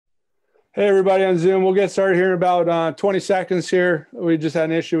Hey, everybody on Zoom. We'll get started here in about 20 seconds here. We just had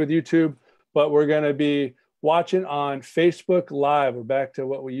an issue with YouTube, but we're going to be watching on Facebook Live. We're back to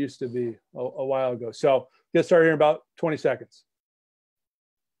what we used to be a while ago. So get started here in about 20 seconds.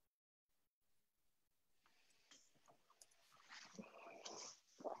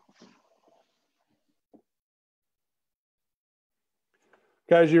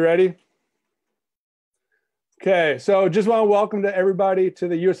 Guys, you ready? Okay, so just want to welcome to everybody to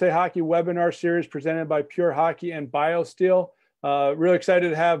the USA Hockey webinar series presented by Pure Hockey and BioSteel. Really excited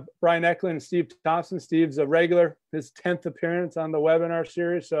to have Brian Eklund and Steve Thompson. Steve's a regular, his 10th appearance on the webinar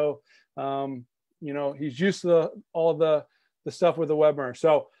series. So, he's used to all the stuff with the webinar.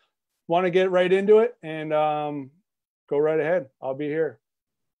 So want to get right into it and go right ahead. I'll be here.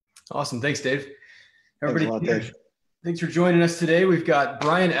 Awesome. Thanks, Dave. Everybody, thanks for joining us today. We've got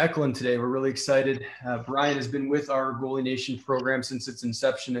Brian Eklund today. We're really excited. Brian has been with our Goalie Nation program since its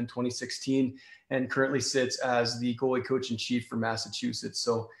inception in 2016 and currently sits as the goalie coach in chief for Massachusetts.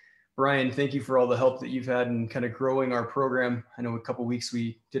 So, Brian, thank you for all the help that you've had in kind of growing our program. I know a couple of weeks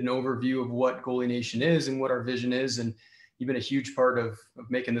we did an overview of what Goalie Nation is and what our vision is, and you've been a huge part of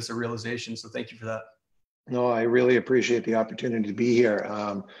making this a realization. So thank you for that. No, I really appreciate the opportunity to be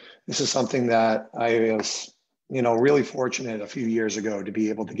here. This is something that I was really fortunate a few years ago to be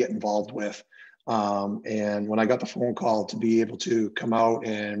able to get involved with. And when I got the phone call to be able to come out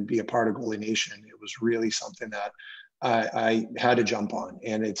and be a part of Goalie Nation, it was really something that I had to jump on.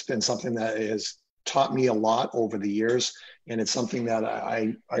 And it's been something that has taught me a lot over the years. And it's something that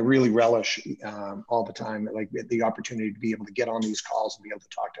I really relish all the time, like the opportunity to be able to get on these calls and be able to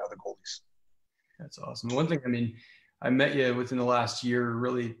talk to other goalies. That's awesome. One thing, I met you within the last year,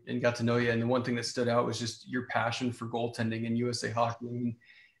 really, and got to know you. And the one thing that stood out was just your passion for goaltending and USA Hockey.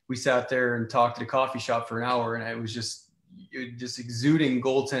 We sat there and talked at a coffee shop for an hour, and I was just exuding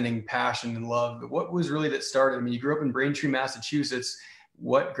goaltending passion and love. But what was really that started? You grew up in Braintree, Massachusetts.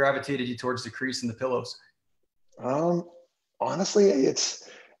 What gravitated you towards the crease and the pillows? Honestly, it's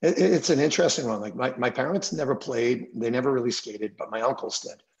an interesting one. Like my parents never played; they never really skated, but my uncles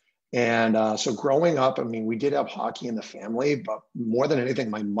did. And so growing up, we did have hockey in the family, but more than anything,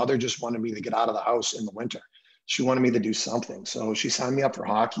 my mother just wanted me to get out of the house in the winter. She wanted me to do something. So she signed me up for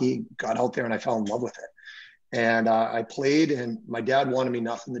hockey, got out there, and I fell in love with it. And I played, and my dad wanted me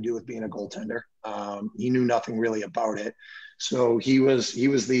nothing to do with being a goaltender. He knew nothing really about it. So he was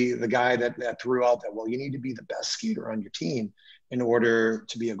the guy that threw out that, well, you need to be the best skater on your team in order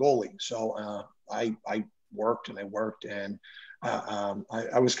to be a goalie. So I worked and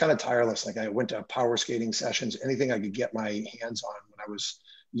I was kind of tireless. Like I went to power skating sessions, anything I could get my hands on when I was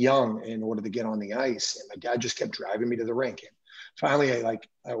young in order to get on the ice. And my dad just kept driving me to the rink. And finally,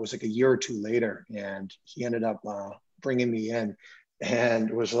 I was like a year or two later, and he ended up bringing me in and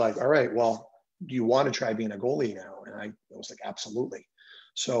was like, all right, well, do you want to try being a goalie now? And I was like, absolutely.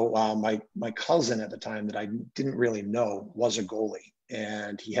 So my cousin at the time that I didn't really know was a goalie.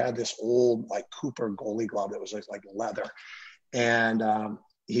 And he had this old like Cooper goalie glove that was like leather. And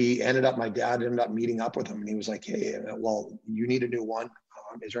my dad ended up meeting up with him, and he was like, hey, well, you need a new one.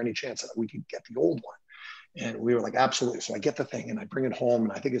 Is there any chance that we could get the old one? And we were like, absolutely. So I get the thing and I bring it home,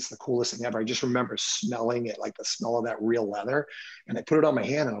 and I think it's the coolest thing ever. I just remember smelling it, like the smell of that real leather. And I put it on my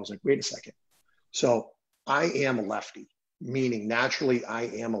hand and I was like, wait a second. So I am a lefty, meaning naturally I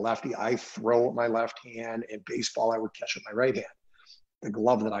am a lefty. I throw with my left hand. In baseball, I would catch with my right hand. The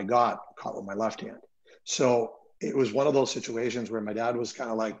glove that I got caught with my left hand. So it was one of those situations where my dad was kind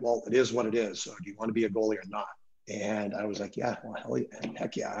of like, well, it is what it is. So do you want to be a goalie or not? And I was like, yeah, well,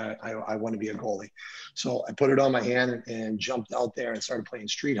 heck yeah, I want to be a goalie. So I put it on my hand and jumped out there and started playing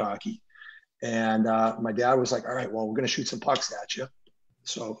street hockey. And my dad was like, all right, well, we're going to shoot some pucks at you.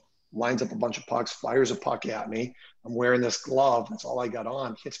 So lines up a bunch of pucks, fires a puck at me. I'm wearing this glove. That's all I got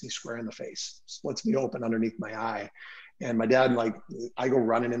on. Hits me square in the face, splits me open underneath my eye. And my dad, I go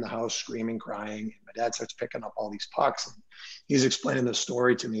running in the house, screaming, crying. And my dad starts picking up all these pucks. And he's explaining this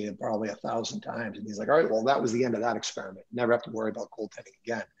story to me probably 1,000 times. And he's like, all right, well, that was the end of that experiment. Never have to worry about goaltending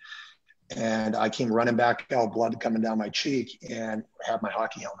again. And I came running back out, blood coming down my cheek, and had my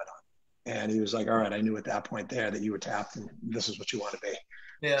hockey helmet on. And he was like, all right, I knew at that point there that you were tapped and this is what you want to be.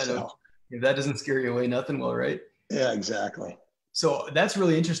 Yeah, so, no, if that doesn't scare you away, nothing will, right? Yeah, exactly. So that's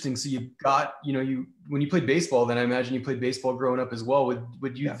really interesting. So you got, when you played baseball, then I imagine you played baseball growing up as well.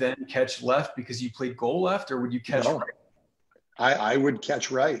 Would you then catch left because you played goal left, or would you catch right? I would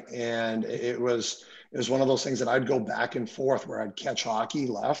catch right. And it was one of those things that I'd go back and forth where I'd catch hockey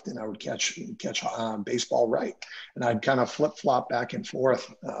left and I would catch baseball right. And I'd kind of flip flop back and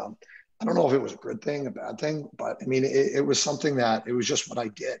forth. I don't know if it was a good thing, a bad thing, but it was something that it was just what I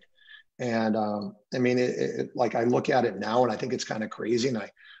did. And I mean, like I look at it now and I think it's kind of crazy. And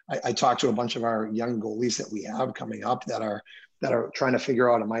I talk to a bunch of our young goalies that we have coming up that are trying to figure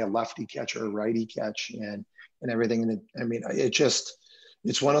out, am I a lefty catch or a righty catch and everything. And I mean,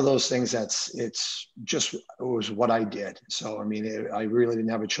 it's one of those things it was what I did. So, I mean, I really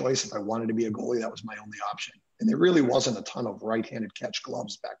didn't have a choice. If I wanted to be a goalie, that was my only option. And there really wasn't a ton of right-handed catch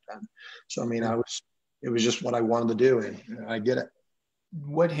gloves back then. So, I mean, it was just what I wanted to do, and I did it.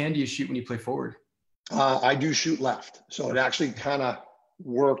 What hand do you shoot when you play forward? I do shoot left. So it actually kind of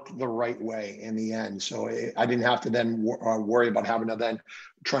worked the right way in the end. So I didn't have to then worry about having to then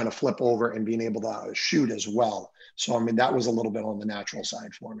trying to flip over and being able to shoot as well. So, I mean, that was a little bit on the natural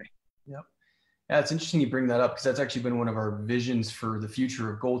side for me. Yep. Yeah, it's interesting you bring that up, because that's actually been one of our visions for the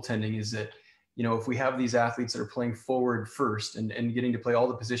future of goaltending, is that, you know, if we have these athletes that are playing forward first and getting to play all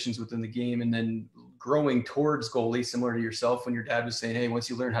the positions within the game, and then growing towards goalie, similar to yourself when your dad was saying, hey, once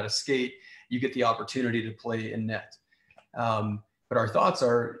you learn how to skate, you get the opportunity to play in net. But our thoughts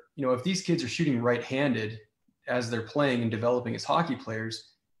are, you know, if these kids are shooting right-handed as they're playing and developing as hockey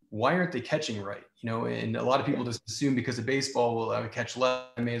players, why aren't they catching right? You know, and a lot of people just assume because of baseball, well, I would catch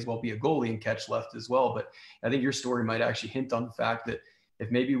left, I may as well be a goalie and catch left as well. But I think your story might actually hint on the fact that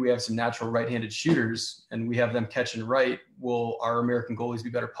if maybe we have some natural right-handed shooters and we have them catching right, will our American goalies be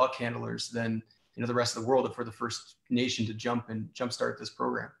better puck handlers than, you know, the rest of the world if we're the first nation to jumpstart this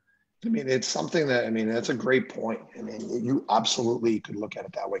program? I mean, it's something that, I mean, that's a great point. I mean, you absolutely could look at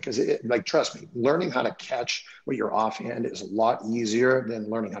it that way, because like, trust me, learning how to catch with your offhand is a lot easier than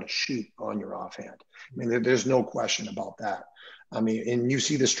learning how to shoot on your offhand. I mean, there's no question about that. I mean, and you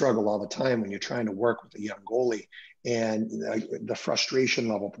see the struggle all the time when you're trying to work with a young goalie, and the frustration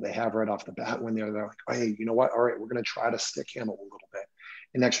level that they have right off the bat when they're like, oh, hey, you know what? All right, we're going to try to stick handle a little bit.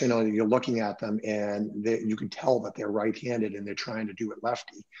 And next thing you know, you're looking at them and you can tell that they're right-handed and they're trying to do it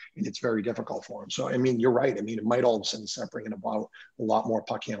lefty, and it's very difficult for them. So, I mean, you're right. I mean, it might all of a sudden start bringing about a lot more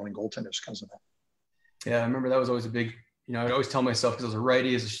puck handling goaltenders because of that. Yeah, I remember that was always a big, you know, I'd always tell myself, because I was a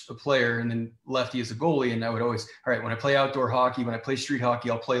righty as a player and then lefty as a goalie. And I would always, all right, when I play outdoor hockey, when I play street hockey,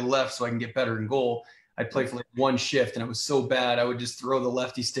 I'll play left so I can get better in goal. I'd play for like one shift and it was so bad, I would just throw the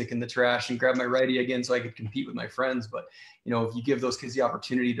lefty stick in the trash and grab my righty again so I could compete with my friends. But, you know, if you give those kids the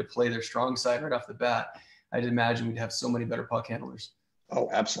opportunity to play their strong side right off the bat, I'd imagine we'd have so many better puck handlers. Oh,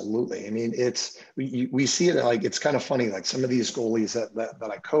 absolutely. I mean, we see it like, it's kind of funny, like some of these goalies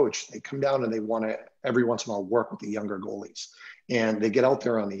that I coach, they come down and they want to every once in a while work with the younger goalies, and they get out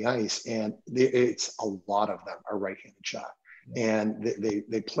there on the ice, and it's a lot of them are right-handed shot. And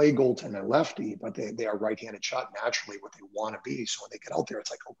they play goaltender lefty, but they are right-handed shot naturally what they want to be. So when they get out there, it's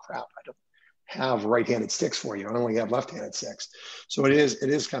like, oh crap, I don't have right-handed sticks for you. I only have left-handed sticks. So it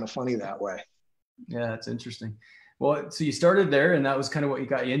is kind of funny that way. Yeah, that's interesting. Well, so you started there, and that was kind of what you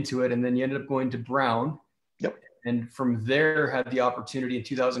got you into it, and then you ended up going to Brown. Yep. And from there, had the opportunity in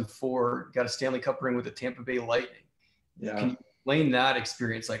 2004, got a Stanley Cup ring with the Tampa Bay Lightning. Yeah. Can you explain that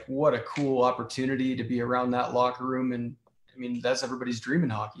experience? Like, what a cool opportunity to be around that locker room, and I mean, that's everybody's dream in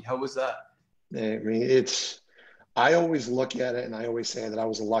hockey. How was that? I mean, I always look at it and I always say that I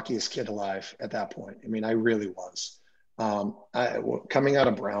was the luckiest kid alive at that point. I mean, I really was. Coming out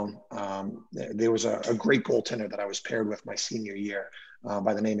of Brown, there was a great goaltender that I was paired with my senior year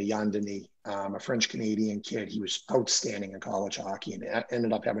by the name of Jan Denis, a French-Canadian kid. He was outstanding in college hockey and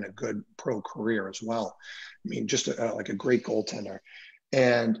ended up having a good pro career as well. I mean, just like a great goaltender.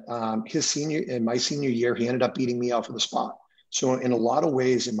 And my senior year, he ended up beating me out for the spot. So in a lot of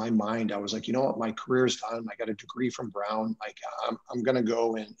ways in my mind, I was like, you know what, my career's done. I got a degree from Brown. Like I'm going to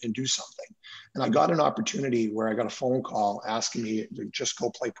go and do something. And I got an opportunity where I got a phone call asking me to just go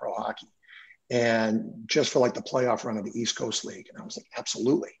play pro hockey, and just for like the playoff run of the East Coast League. And I was like,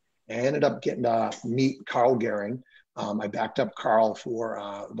 absolutely. And I ended up getting to meet Carl Gehring. I backed up Carl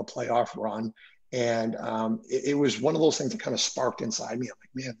for the playoff run. And it was one of those things that kind of sparked inside me. I'm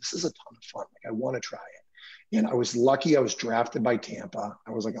like, man, this is a ton of fun. Like, I want to try it. And I was lucky. I was drafted by Tampa.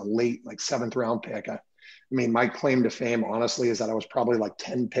 I was like a late, like 7th round pick. I mean, my claim to fame, honestly, is that I was probably like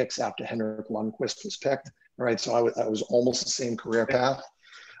 10 picks after Henrik Lundqvist was picked. All right. So I was almost the same career path.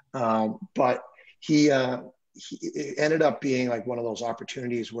 But it ended up being like one of those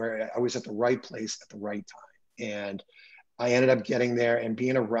opportunities where I was at the right place at the right time. And I ended up getting there and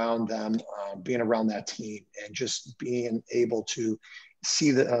being around them, being around that team, and just being able to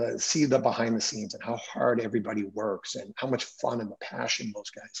see the behind the scenes and how hard everybody works and how much fun and the passion those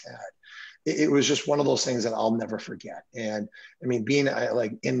guys had. It was just one of those things that I'll never forget. And I mean, being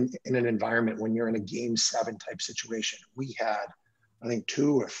like in an environment when you're in a Game 7 type situation, we had, I think,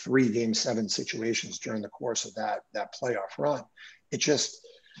 2 or 3 Game 7 situations during the course of that playoff run.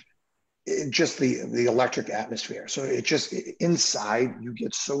 just the electric atmosphere. So it just inside you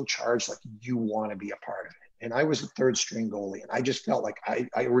get so charged, like you want to be a part of it. And I was a third string goalie, and I just felt like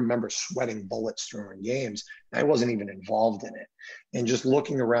I remember sweating bullets during games. I wasn't even involved in it. And just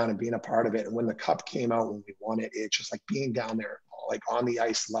looking around and being a part of it. And when the cup came out, when we won it, it's just like being down there, like on the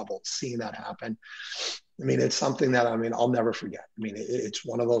ice level, seeing that happen. I mean, it's something that, I mean, I'll never forget. I mean, it's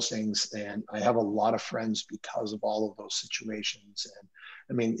one of those things. And I have a lot of friends because of all of those situations. And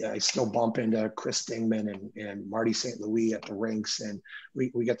I mean, I still bump into Chris Dingman and Marty St. Louis at the rinks, and we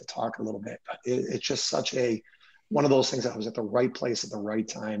get to talk a little bit. But it's just such one of those things that I was at the right place at the right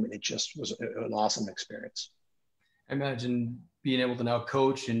time, and it just was an awesome experience. I imagine being able to now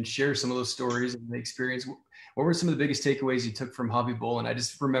coach and share some of those stories and the experience. What were some of the biggest takeaways you took from Hobby Bolin? I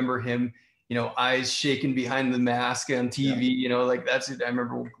just remember him, eyes shaking behind the mask on TV, like that's it. I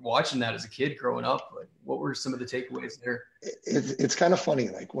remember watching that as a kid growing up. Like, what were some of the takeaways there? It's kind of funny.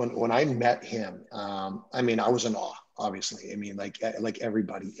 Like when I met him, I mean, I was in awe, obviously. I mean, like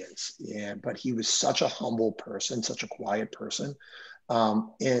everybody is. Yeah, but he was such a humble person, such a quiet person.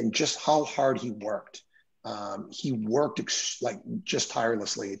 And just how hard he worked. He worked like just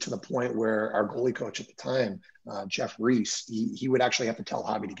tirelessly to the point where our goalie coach at the time, Jeff Reese, he would actually have to tell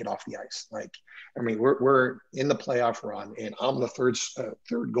Hobby to get off the ice. Like, I mean, we're in the playoff run, and I'm the third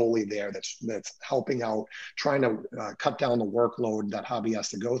goalie there that's helping out, trying to cut down the workload that Hobby has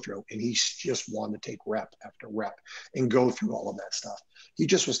to go through. And he's just wanted to take rep after rep and go through all of that stuff. He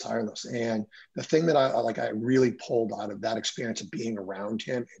just was tireless. And the thing that I really pulled out of that experience of being around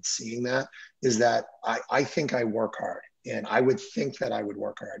him and seeing that is that I think I work hard, and I would think that I would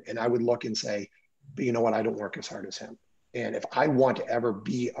work hard, and I would look and say, but you know what? I don't work as hard as him. And if I want to ever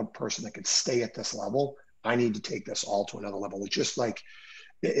be a person that could stay at this level, I need to take this all to another level. It's just like,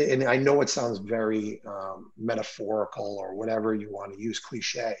 and I know it sounds very metaphorical or whatever you want to use,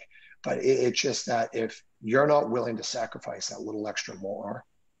 cliche, but it's just that if you're not willing to sacrifice that little extra more,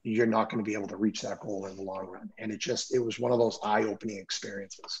 you're not going to be able to reach that goal in the long run. And it was one of those eye-opening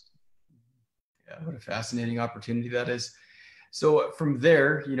experiences. Yeah, what a fascinating opportunity that is. So from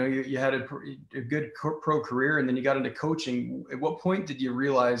there, you had a good pro career, and then you got into coaching. At what point did you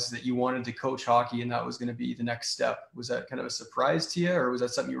realize that you wanted to coach hockey and that was going to be the next step? Was that kind of a surprise to you, or was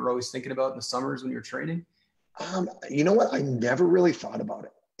that something you were always thinking about in the summers when you were training? You know what? I never really thought about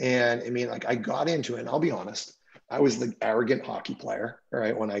it. And I mean, like I got into it, and I'll be honest, I was the arrogant hockey player,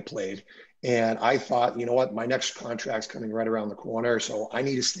 right, when I played. And I thought, you know what, my next contract's coming right around the corner, so I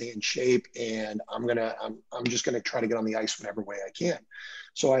need to stay in shape, and I'm just gonna try to get on the ice whatever way I can.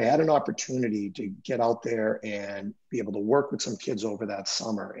 So I had an opportunity to get out there and be able to work with some kids over that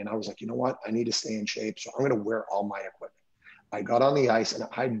summer. And I was like, you know what, I need to stay in shape, so I'm gonna wear all my equipment. I got on the ice and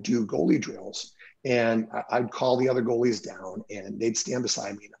I'd do goalie drills, and I'd call the other goalies down, and they'd stand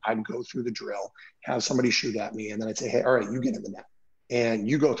beside me, and I'd go through the drill, have somebody shoot at me, and then I'd say, hey, all right, you get in the net. And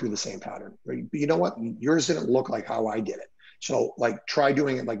you go through the same pattern. But you know what? Yours didn't look like how I did it. So like, try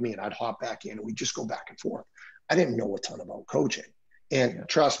doing it like me. And I'd hop back in, and we'd just go back and forth. I didn't know a ton about coaching. And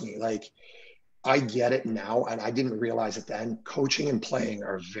trust me, like, I get it now, and I didn't realize it then. Coaching and playing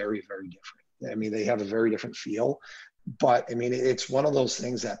are very, very different. I mean, they have a very different feel. But I mean, it's one of those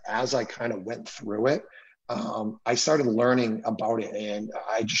things that as I kind of went through it, I started learning about it. And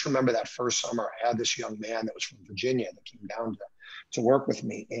I just remember that first summer, I had this young man that was from Virginia that came down to work with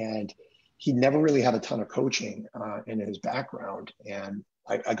me. And he never really had a ton of coaching in his background. And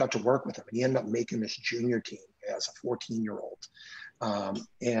I got to work with him, and he ended up making this junior team as a 14-year-old.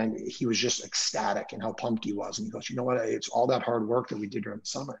 And he was just ecstatic and how pumped he was. And he goes, you know what, it's all that hard work that we did during the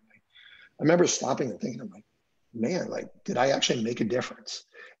summer. And I remember stopping and thinking, I'm like, man, like, did I actually make a difference?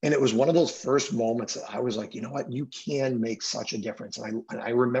 And it was one of those first moments that I was like, you know what, you can make such a difference. And I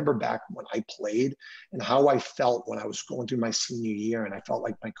remember back when I played and how I felt when I was going through my senior year, and I felt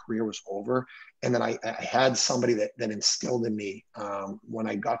like my career was over. And then I had somebody that instilled in me when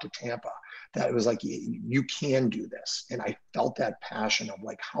I got to Tampa, that it was like, you can do this. And I felt that passion of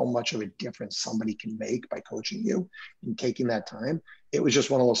like how much of a difference somebody can make by coaching you and taking that time. It was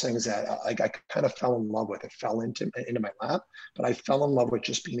just one of those things that I kind of fell in love with. It fell into my lap, but I fell in love with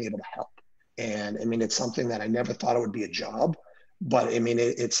just being able to help. And I mean, it's something that I never thought it would be a job, but I mean,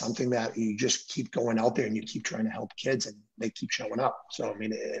 it's something that you just keep going out there and you keep trying to help kids, and they keep showing up. So, I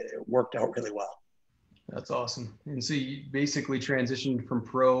mean, it worked out really well. That's awesome. And so you basically transitioned from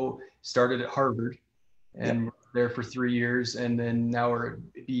pro, started at Harvard, and were there for 3 years, and then now we're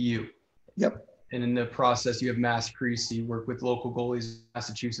at BU. Yep. And in the process, you have Mass Crease, you work with local goalies in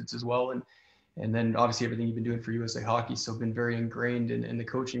Massachusetts as well. And then obviously everything you've been doing for USA Hockey, so been very ingrained in the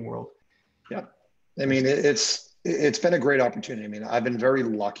coaching world. Yeah. I mean, it's It's been a great opportunity. I mean, I've been very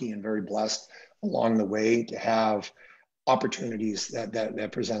lucky and very blessed along the way to have opportunities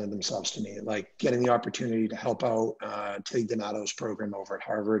that presented themselves to me, like getting the opportunity to help out Tilly Donato's program over at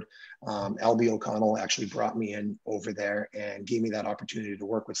Harvard. Albie O'Connell actually brought me in over there and gave me that opportunity to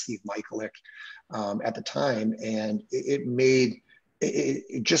work with Steve Michaelik at the time. And it made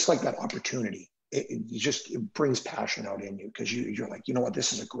it just like that opportunity. It brings passion out in you because you're like, you know what,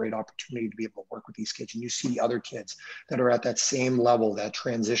 this is a great opportunity to be able to work with these kids. And you see other kids that are at that same level, that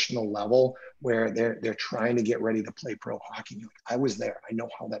transitional level where they're trying to get ready to play pro hockey. You're like, I was there. I know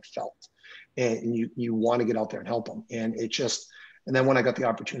how that felt. And you want to get out there and help them. And and then when I got the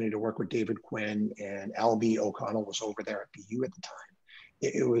opportunity to work with David Quinn and Albie O'Connell was over there at BU at the time,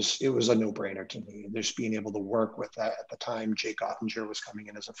 it was a no-brainer to me. Just being able to work with that at the time, Jake Ottinger was coming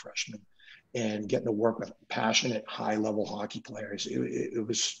in as a freshman, and getting to work with passionate, high-level hockey players. It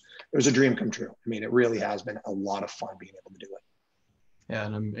was a dream come true. I mean, it really has been a lot of fun being able to do it. Yeah,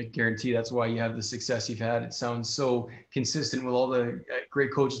 and I guarantee that's why you have the success you've had. It sounds so consistent with all the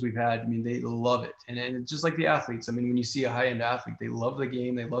great coaches we've had. I mean, they love it, and it's just like the athletes. I mean, when you see a high-end athlete, they love the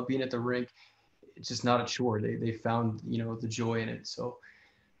game, they love being at the rink. It's just not a chore. They found the joy in it. So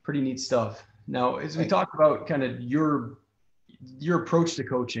pretty neat stuff. Now, as we talk about kind of your approach to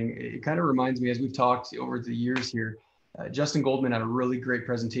coaching, it kind of reminds me, as we've talked over the years here, Justin Goldman had a really great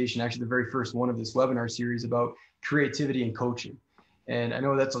presentation, actually the very first one of this webinar series, about creativity and coaching. And I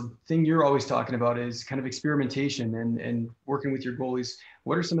know that's a thing you're always talking about, is kind of experimentation and working with your goalies.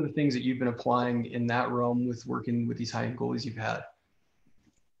 What are some of the things that you've been applying in that realm with working with these high-end goalies you've had?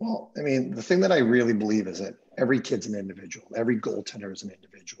 Well, I mean, the thing that I really believe is that every kid's an individual. Every goaltender is an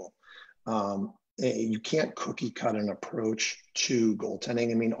individual. You can't cookie cut an approach to goaltending.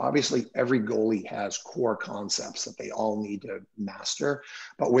 I mean, obviously, every goalie has core concepts that they all need to master.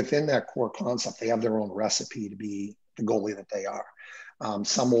 But within that core concept, they have their own recipe to be the goalie that they are.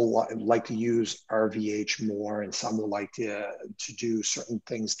 Some will like to use RVH more, and some will like to do certain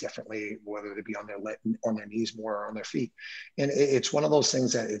things differently, whether they be on their knees more or on their feet. And it's one of those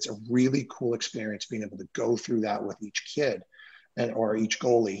things that it's a really cool experience being able to go through that with each kid or each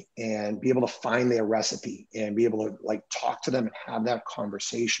goalie and be able to find their recipe and be able to like talk to them and have that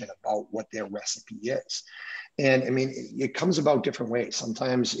conversation about what their recipe is. And I mean, it comes about different ways.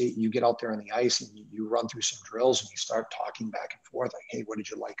 Sometimes you get out there on the ice and you run through some drills and you start talking back and forth like, hey, what did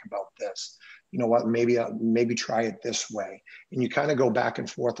you like about this? You know what, maybe try it this way. And you kind of go back and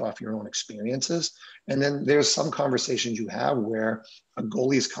forth off your own experiences. And then there's some conversations you have where a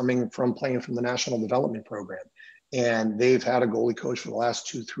goalie is coming from playing from the National Development Program. And they've had a goalie coach for the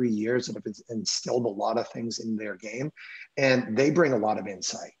last 2-3 years that have instilled a lot of things in their game. And they bring a lot of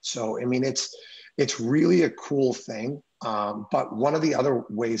insight. So, I mean, it's really a cool thing. But one of the other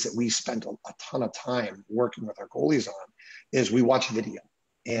ways that we spent a ton of time working with our goalies on is we watch video.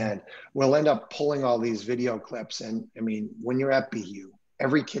 And we'll end up pulling all these video clips. And I mean, when you're at BU,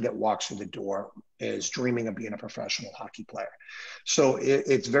 every kid that walks through the door is dreaming of being a professional hockey player. So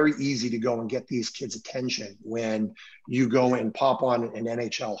it's very easy to go and get these kids' attention when you go and pop on an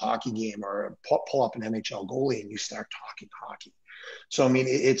NHL hockey game or pull up an NHL goalie and you start talking hockey. So, I mean,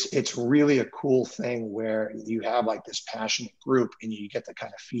 it's really a cool thing where you have like this passionate group and you get to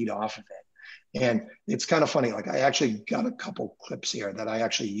kind of feed off of it. And it's kind of funny. Like I actually got a couple clips here that I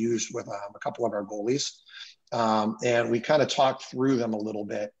actually used with a couple of our goalies. And we kind of talked through them a little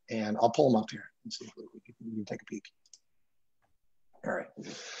bit, and I'll pull them up here and see if we can take a peek. All right.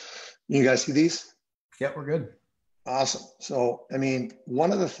 You guys see these? Yeah, we're good. Awesome. So, I mean,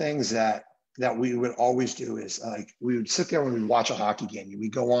 one of the things that we would always do is like, we would sit there when we watch a hockey game. We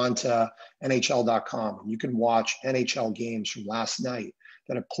go on to NHL.com and you can watch NHL games from last night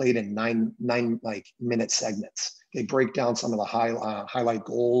that are played in nine like minute segments. They break down some of the highlight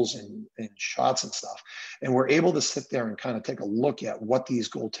goals and shots and stuff. And we're able to sit there and kind of take a look at what these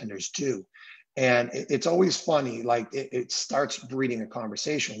goaltenders do. And it's always funny, like it starts breeding a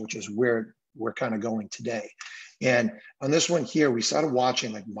conversation, which is where we're kind of going today. And on this one here, we started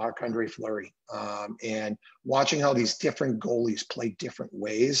watching like Marc-Andre Fleury and watching how these different goalies play different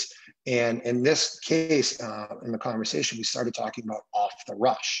ways. And in this case, in the conversation, we started talking about off the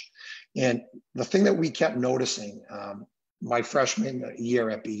rush. And the thing that we kept noticing, my freshman year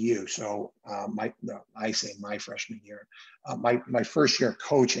at BU, so I say my freshman year, my first year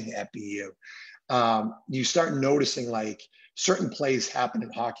coaching at BU, you start noticing like certain plays happen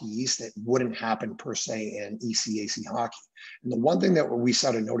in Hockey East that wouldn't happen per se in ECAC hockey. And the one thing that we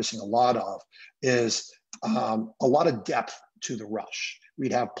started noticing a lot of is a lot of depth to the rush.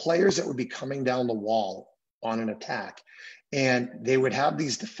 We'd have players that would be coming down the wall on an attack. And they would have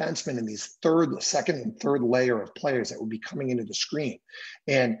these defensemen and these second and third layer of players that would be coming into the screen.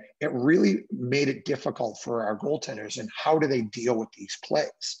 And it really made it difficult for our goaltenders. And how do they deal with these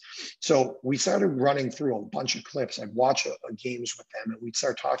plays? So we started running through a bunch of clips. I'd watch games with them, and we'd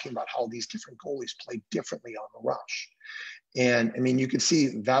start talking about how these different goalies play differently on the rush. And I mean, you could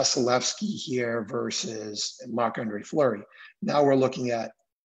see Vasilevsky here versus Marc-Andre Fleury. Now we're looking at,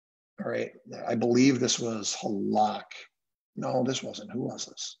 all right, I believe this was Halak. No, this wasn't. Who was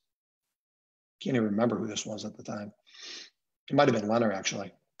this? Can't even remember who this was at the time. It might have been Leonard,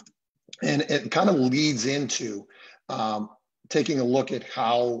 actually. And it kind of leads into taking a look at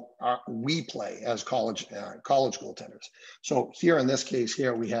how we play as college goaltenders. So here in this case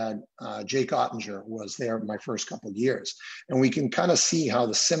here, we had Jake Ottinger was there my first couple of years. And we can kind of see how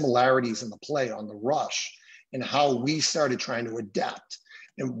the similarities in the play on the rush and how we started trying to adapt.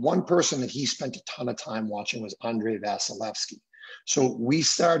 And one person that he spent a ton of time watching was Andrei Vasilevsky. So we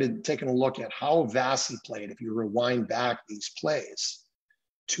started taking a look at how Vasi played. If you rewind back these plays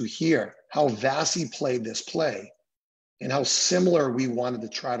to here, how Vasi played this play and how similar we wanted to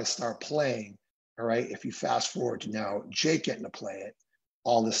try to start playing. All right, if you fast forward to now, Jake getting to play it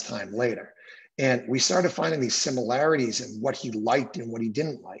all this time later. And we started finding these similarities in what he liked and what he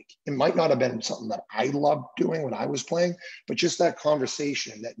didn't like. It might not have been something that I loved doing when I was playing, but just that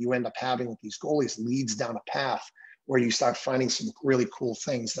conversation that you end up having with these goalies leads down a path where you start finding some really cool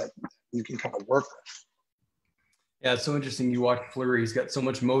things that you can kind of work with. Yeah, it's so interesting. You watch Fleury, he's got so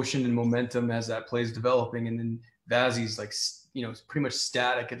much motion and momentum as that play is developing. And then Vazzy's like, pretty much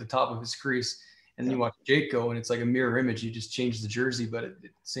static at the top of his crease. And then you watch Jake go, and it's like a mirror image. You just change the jersey, but it's the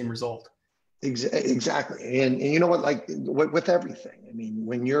same result. Exactly. And you know what, like with everything, I mean,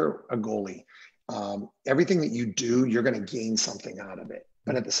 when you're a goalie, everything that you do, you're going to gain something out of it.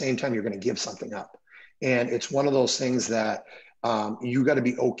 But at the same time, you're going to give something up. And it's one of those things that you got to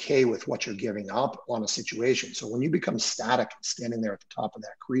be okay with what you're giving up on a situation. So when you become static and standing there at the top of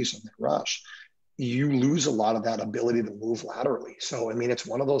that crease on that rush, you lose a lot of that ability to move laterally. So, I mean, it's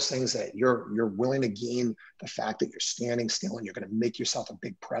one of those things that you're willing to gain the fact that you're standing still and you're going to make yourself a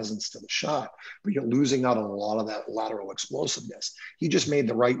big presence to the shot, but you're losing out on a lot of that lateral explosiveness. He just made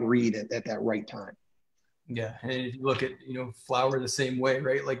the right read at that right time. Yeah. And if you look at, Flower the same way,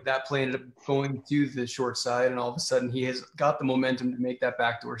 right? Like that play ended up going to the short side, and all of a sudden he has got the momentum to make that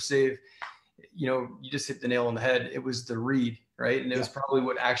backdoor save. You just hit the nail on the head. It was the read, right? And it was probably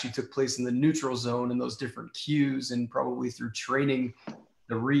what actually took place in the neutral zone and those different cues, and probably through training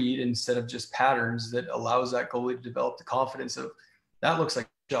the read instead of just patterns, that allows that goalie to develop the confidence of, that looks like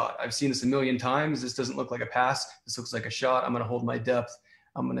a shot. I've seen this a million times. This doesn't look like a pass. This looks like a shot. I'm going to hold my depth.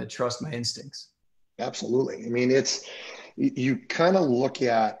 I'm going to trust my instincts. Absolutely. I mean, you kind of look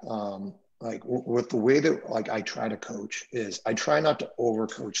at, like with the way that like I try to coach is I try not to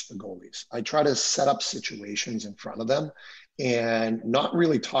overcoach the goalies. I try to set up situations in front of them and not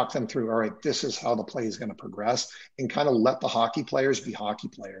really talk them through, all right, this is how the play is going to progress, and kind of let the hockey players be hockey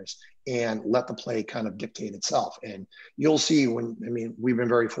players and let the play kind of dictate itself. And you'll see we've been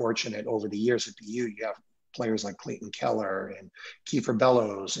very fortunate over the years at BU. You have players like Clayton Keller and Kiefer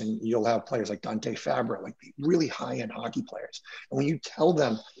Bellows, and you'll have players like Dante Fabra, like really high-end hockey players. And when you tell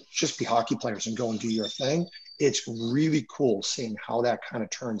them just be hockey players and go and do your thing, it's really cool seeing how that kind of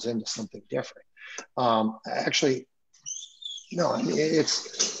turns into something different. I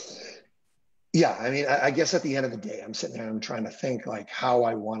guess at the end of the day, I'm sitting there and I'm trying to think like how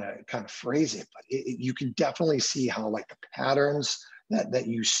I want to kind of phrase it, but you can definitely see how like the patterns that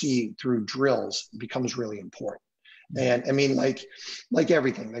you see through drills becomes really important. And I mean, like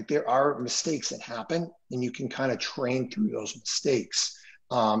everything, like there are mistakes that happen, and you can kind of train through those mistakes.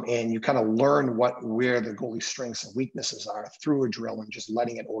 And you kind of learn where the goalie's strengths and weaknesses are through a drill, and just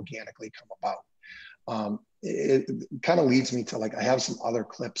letting it organically come about. It kind of leads me to like, I have some other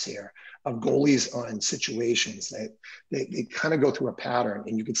clips here of goalies on situations that they kind of go through a pattern,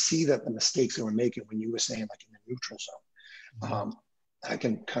 and you could see that the mistakes they were making when you were saying like in the neutral zone. I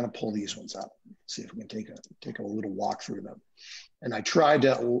can kind of pull these ones up, see if we can take a little walk through them. And I tried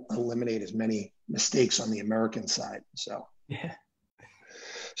to eliminate as many mistakes on the American side. So,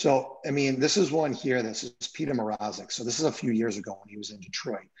 I mean, this is one here. This is Peter Mrazek. So this is a few years ago when he was in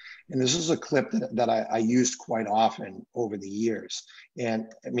Detroit. And this is a clip that I used quite often over the years.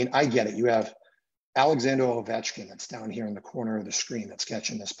 And I mean, I get it. You have Alexander Ovechkin that's down here in the corner of the screen that's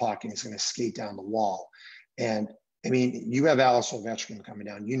catching this puck, and he's going to skate down the wall. And I mean, you have Alex Ovechkin coming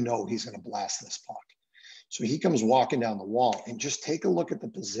down, he's going to blast this puck. So he comes walking down the wall, and just take a look at the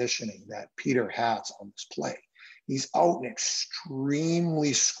positioning that Peter has on this play. He's out and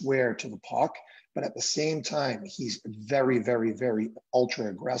extremely square to the puck, but at the same time, he's very, very, very ultra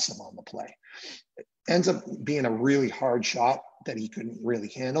aggressive on the play. It ends up being a really hard shot that he couldn't really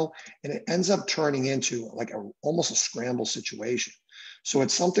handle. And it ends up turning into like almost a scramble situation. So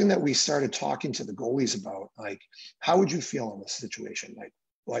it's something that we started talking to the goalies about, like, how would you feel in this situation?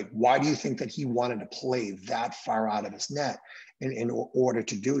 Like, why do you think that he wanted to play that far out of his net in order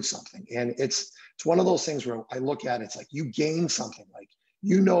to do something? And it's one of those things where I look at it, it's like you gain something. Like,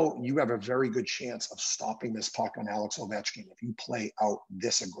 you have a very good chance of stopping this puck on Alex Ovechkin if you play out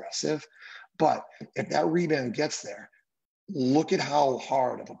this aggressive. But if that rebound gets there, look at how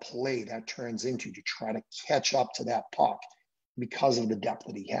hard of a play that turns into to try to catch up to that puck because of the depth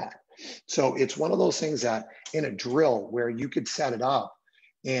that he had. So it's one of those things that in a drill where you could set it up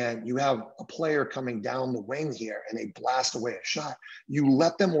and you have a player coming down the wing here and they blast away a shot, you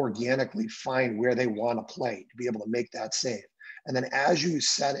let them organically find where they want to play to be able to make that save. And then as you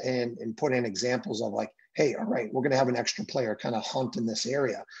set in and put in examples of like, hey, all right, we're going to have an extra player kind of hunt in this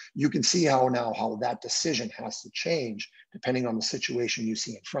area, you can see how that decision has to change depending on the situation you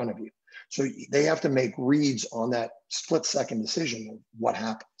see in front of you. So they have to make reads on that split second decision of what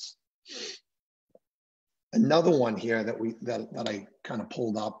happens. Another one here that I kind of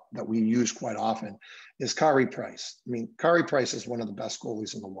pulled up that we use quite often is Carey Price. I mean, Carey Price is one of the best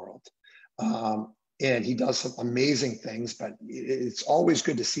goalies in the world. And he does some amazing things, but it's always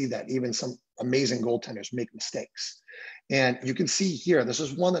good to see that even some amazing goaltenders make mistakes. And you can see here, this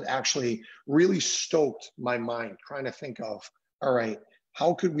is one that actually really stoked my mind, trying to think of, all right,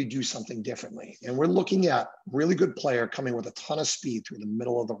 how could we do something differently? And we're looking at really good player coming with a ton of speed through the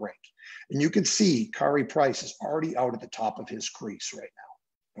middle of the rink. And you can see Carey Price is already out at the top of his crease right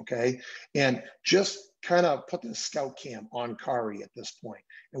now, okay? And just kind of put the scout cam on Carey at this point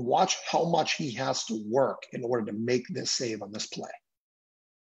and watch how much he has to work in order to make this save on this play.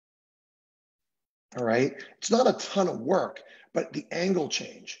 All right, it's not a ton of work, but the angle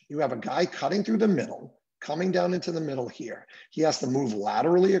change. You have a guy cutting through the middle, coming down into the middle here. He has to move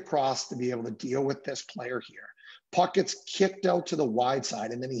laterally across to be able to deal with this player here. Puck gets kicked out to the wide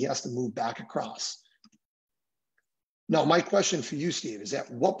side, and then he has to move back across. Now, my question for you, Steve, is at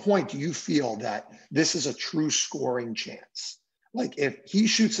what point do you feel that this is a true scoring chance? Like if he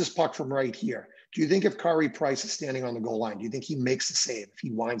shoots this puck from right here, do you think if Carey Price is standing on the goal line, do you think he makes the save if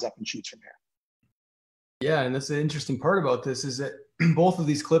he winds up and shoots from here? Yeah, and that's the interesting part about this is that both of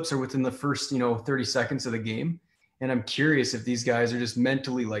these clips are within the first, 30 seconds of the game. And I'm curious if these guys are just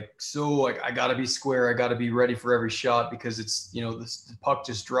mentally I got to be square. I got to be ready for every shot because it's, the puck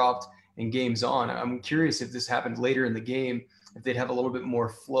just dropped and game's on. I'm curious if this happened later in the game, if they'd have a little bit more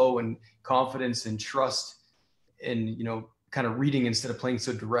flow and confidence and trust and, kind of reading instead of playing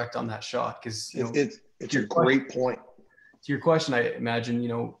so direct on that shot. Because, it's a great point. To your question, I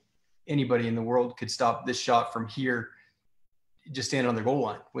imagine, anybody in the world could stop this shot from here, just standing on their goal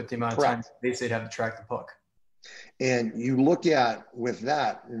line with the amount of time they'd have to track the puck. And you look at with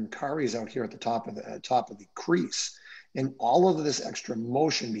that, and Carey's out here at the top of the crease, and all of this extra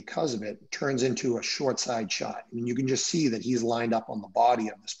motion because of it turns into a short side shot. I mean, you can just see that he's lined up on the body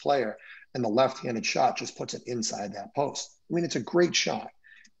of this player, and the left-handed shot just puts it inside that post. I mean, it's a great shot,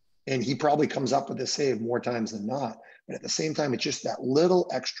 and he probably comes up with this save more times than not. But at the same time, it's just that little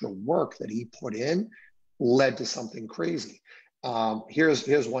extra work that he put in led to something crazy.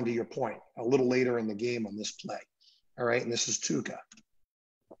 Here's one to your point, a little later in the game on this play. All right, and this is Tuukka.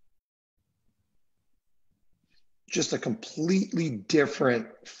 Just a completely different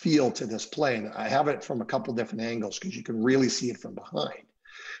feel to this play. And I have it from a couple different angles because you can really see it from behind.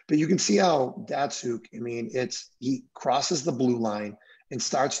 But you can see how Datsyuk, he crosses the blue line and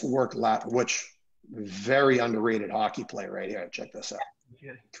starts to work which very underrated hockey play right here. Check this out.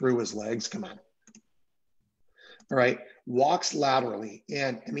 Through his legs. Come on. All right. Walks laterally.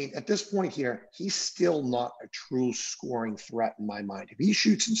 And at this point here, he's still not a true scoring threat in my mind. If he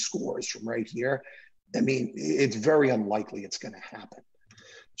shoots and scores from right here, it's very unlikely it's going to happen.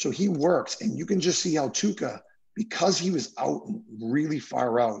 So he works, and you can just see how Tuukka, because he was out really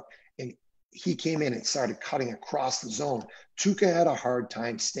far out, and he came in and started cutting across the zone, Tuukka had a hard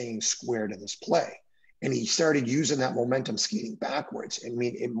time staying square to this play. And he started using that momentum skating backwards.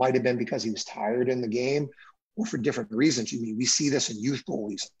 It might have been because he was tired in the game or for different reasons. We see this in youth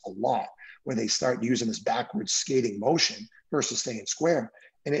goalies a lot, where they start using this backwards skating motion versus staying square,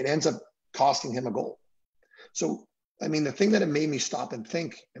 and it ends up costing him a goal. So, the thing that it made me stop and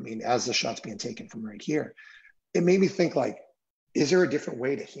think, as the shot's being taken from right here, it made me think is there a different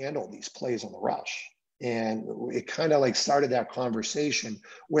way to handle these plays on the rush? And it kind of started that conversation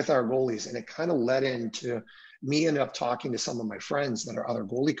with our goalies, and it kind of led into me ended up talking to some of my friends that are other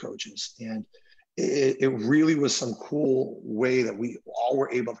goalie coaches. And it really was some cool way that we all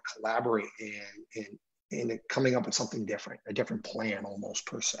were able to collaborate and coming up with something different, a different plan almost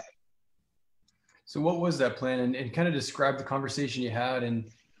per se. So what was that plan, and kind of describe the conversation you had,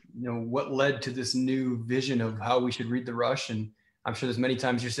 and what led to this new vision of how we should read the rush? And I'm sure there's many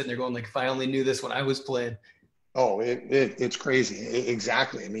times you're sitting there going like, if I only knew this when I was playing. Oh, it's crazy.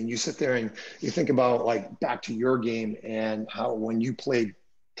 Exactly. I mean, you sit there and you think about like back to your game and how when you played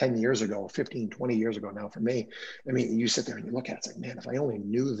 10 years ago, 15, 20 years ago now for me, I mean, you sit there and you look at it, it's like, man, if I only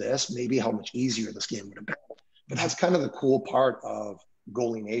knew this, maybe how much easier this game would have been. But that's kind of the cool part of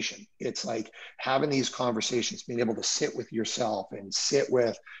Goalie Nation. It's like having these conversations, being able to sit with yourself and sit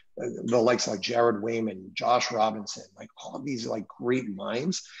with the likes like Jared Wayman, Josh Robinson, like all of these like great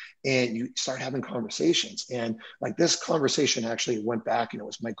minds, and you start having conversations. And like this conversation actually went back, and it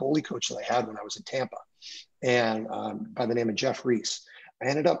was my goalie coach that I had when I was in Tampa, and by the name of Jeff Reese. I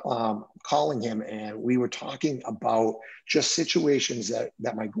ended up calling him, and we were talking about just situations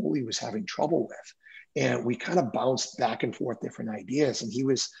that my goalie was having trouble with. And we kind of bounced back and forth different ideas. And he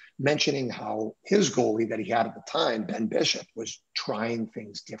was mentioning how his goalie that he had at the time, Ben Bishop, was trying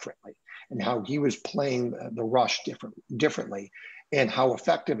things differently and how he was playing the rush differently and how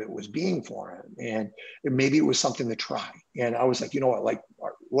effective it was being for him. And maybe it was something to try. And I was like, you know what, like,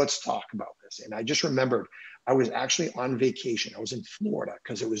 let's talk about this. And I just remembered I was actually on vacation. I was in Florida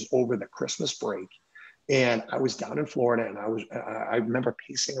because it was over the Christmas break. And I was down in Florida, and I remember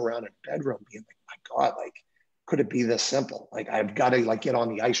pacing around in a bedroom being like, my God, like, could it be this simple? Like, I've got to like get on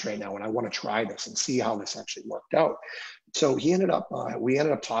the ice right now, and I want to try this and see how this actually worked out. So we ended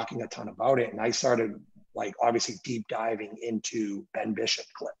up talking a ton about it. And I started like obviously deep diving into Ben Bishop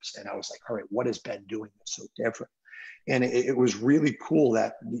clips. And I was like, all right, what is Ben doing that's so different? And it was really cool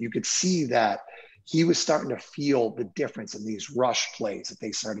that you could see that he was starting to feel the difference in these rush plays, that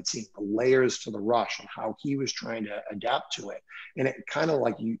they started seeing the layers to the rush and how he was trying to adapt to it. And it kind of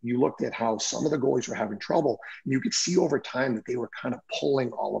like you looked at how some of the goalies were having trouble, and you could see over time that they were kind of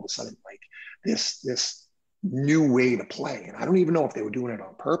pulling all of a sudden like this new way to play. And I don't even know if they were doing it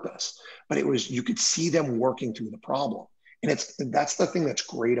on purpose, but it was, you could see them working through the problem. And that's the thing that's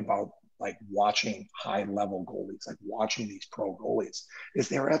great about like watching high level goalies, like watching these pro goalies, is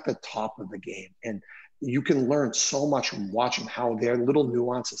they're at the top of the game. And you can learn so much from watching how their little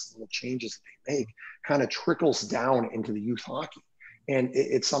nuances, little changes that they make kind of trickles down into the youth hockey. And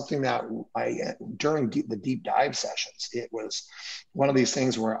it's something that during the deep dive sessions, it was one of these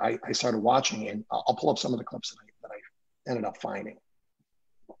things where I started watching, and I'll pull up some of the clips that I ended up finding.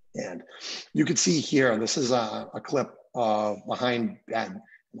 And you can see here, this is a clip behind Ben.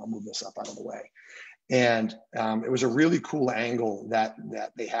 And I'll move this up out of the way. And it was a really cool angle that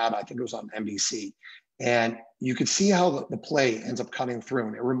they had. I think it was on NBC. And you could see how the play ends up cutting through.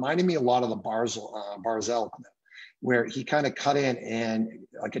 And it reminded me a lot of the Barzell clip, where he kind of cut in and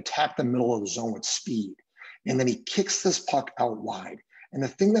like attacked the middle of the zone with speed. And then he kicks this puck out wide. And the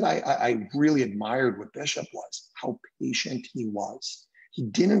thing that I really admired with Bishop was how patient he was. He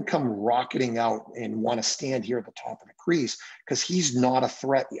didn't come rocketing out and want to stand here at the top of the crease because he's not a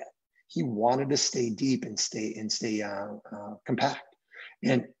threat yet. He wanted to stay deep and stay compact.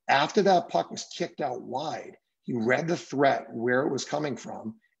 And after that puck was kicked out wide, he read the threat, where it was coming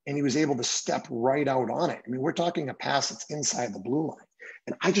from, and he was able to step right out on it. I mean, we're talking a pass that's inside the blue line.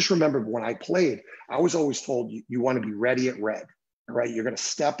 And I just remember when I played, I was always told you want to be ready at red. Right? You're going to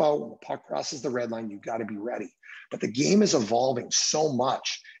step out when the puck crosses the red line. You've got to be ready. But the game is evolving so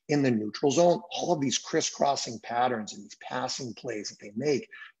much in the neutral zone. All of these crisscrossing patterns and these passing plays that they make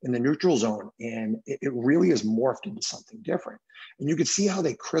in the neutral zone, and it really is morphed into something different. And you could see how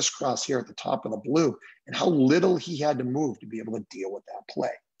they crisscross here at the top of the blue, and how little he had to move to be able to deal with that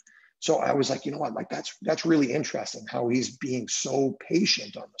play. So I was like, you know what? Like that's really interesting how he's being so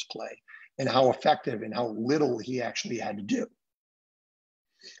patient on this play, and how effective and how little he actually had to do.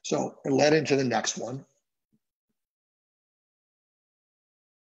 So it led into the next one.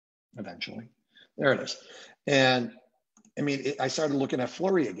 Eventually, there it is. And I mean, I started looking at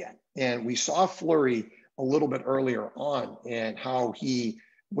Fleury again, and we saw Fleury a little bit earlier on, and how he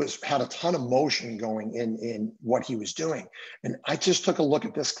had a ton of motion going in what he was doing. And I just took a look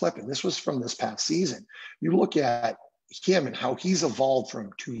at this clip, and this was from this past season. You look at him and how he's evolved from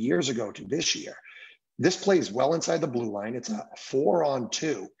 2 years ago to this year. This plays well inside the blue line. It's a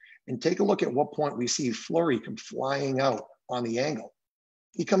 4-on-2. And take a look at what point we see Fleury come flying out on the angle.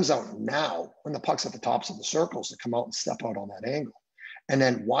 He comes out now when the puck's at the tops of the circles to come out and step out on that angle. And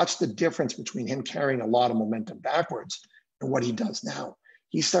then watch the difference between him carrying a lot of momentum backwards and what he does now.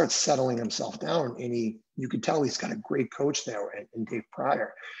 He starts settling himself down, and you could tell he's got a great coach there in Dave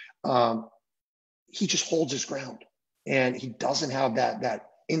Pryor. he just holds his ground, and he doesn't have that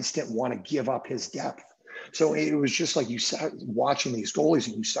instant want to give up his depth. So it was just like you start watching these goalies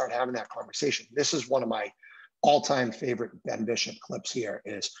and you start having that conversation. This is one of my all-time favorite Ben Bishop clips here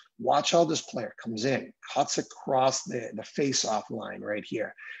is watch how this player comes in, cuts across the face-off line right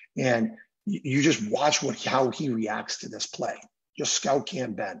here. And you just watch how he reacts to this play. Just scout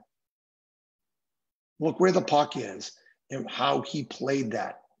cam Ben. Look where the puck is and how he played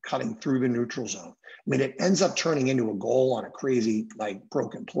that, cutting through the neutral zone. I mean, it ends up turning into a goal on a crazy, like,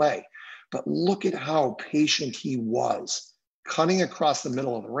 broken play. But look at how patient he was cutting across the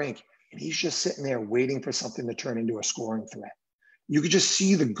middle of the rink. And he's just sitting there waiting for something to turn into a scoring threat. You could just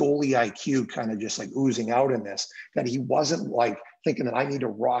see the goalie IQ kind of just like oozing out in this, that he wasn't like thinking that I need to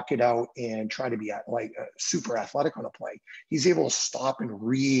rock it out and try to be like super athletic on a play. He's able to stop and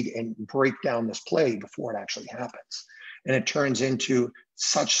read and break down this play before it actually happens. And it turns into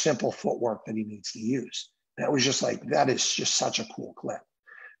such simple footwork that he needs to use. That was just like, that is just such a cool clip.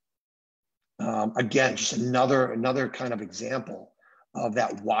 Again, just another kind of example of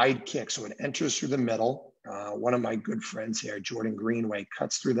that wide kick. So it enters through the middle. One of my good friends here, Jordan Greenway,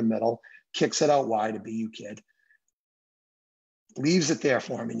 cuts through the middel, kicks it out wide, a BU kid, leaves it there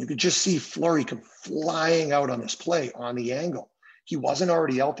for him. And you could just see Fleury come flying out on this play on the angle. He wasn't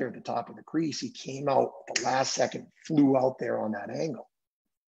already out there at the top of the crease. He came out at the last second, flew out there on that angle.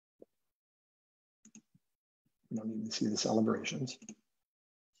 You don't need to see the celebrations.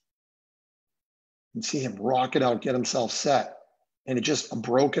 You see him rock it out, get himself set. And it just, a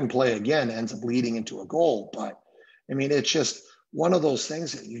broken play again ends up leading into a goal. But I mean, it's just one of those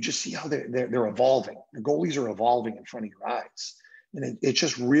things that you just see how they're evolving. The goalies are evolving in front of your eyes. And it's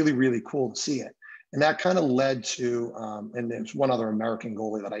just really, really cool to see it. And that kind of led to, and there's one other American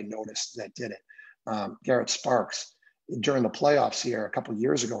goalie that I noticed that did it, Garrett Sparks. During the playoffs here a couple of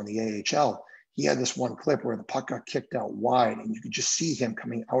years ago in the AHL, he had this one clip where the puck got kicked out wide and you could just see him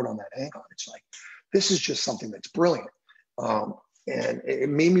coming out on that angle. It's like, this is just something that's brilliant. And it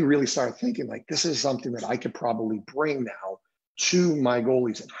made me really start thinking, like, this is something that I could probably bring now to my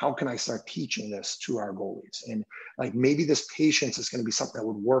goalies. And how can I start teaching this to our goalies? And like, maybe this patience is going to be something that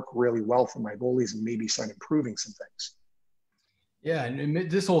would work really well for my goalies and maybe start improving some things. Yeah. And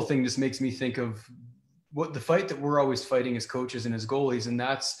this whole thing just makes me think of what the fight that we're always fighting as coaches and as goalies. And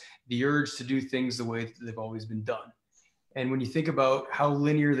that's the urge to do things the way that they've always been done. And when you think about how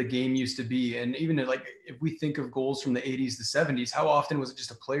linear the game used to be, and even like if we think of goals from the 80s, the 70s, how often was it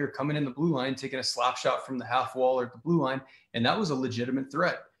just a player coming in the blue line, taking a slap shot from the half wall or the blue line? And that was a legitimate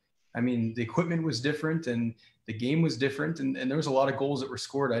threat. I mean, the equipment was different and the game was different. And there was a lot of goals that were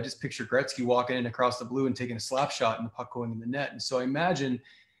scored. I just picture Gretzky walking in across the blue and taking a slap shot and the puck going in the net. And so I imagine,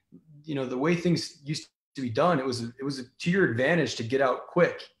 you know, the way things used to be done, it was to your advantage to get out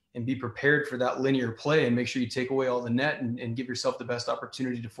quick and be prepared for that linear play and make sure you take away all the net and give yourself the best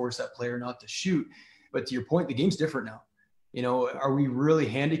opportunity to force that player not to shoot. But to your point, the game's different now. You know, are we really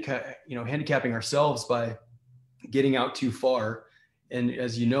handicapping ourselves by getting out too far? And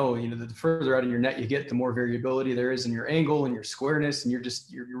as you know, the further out of your net you get, the more variability there is in your angle and your squareness. And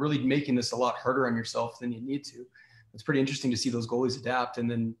you're really making this a lot harder on yourself than you need to. It's pretty interesting to see those goalies adapt. And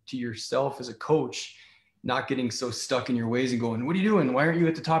then to yourself as a coach, not getting so stuck in your ways and going, what are you doing? Why aren't you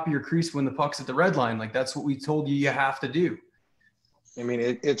at the top of your crease when the puck's at the red line? Like, that's what we told you have to do. I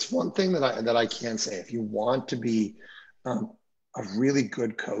mean, it's one thing that I can say. If you want to be a really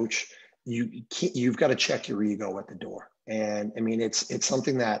good coach, you've got to check your ego at the door. And I mean, it's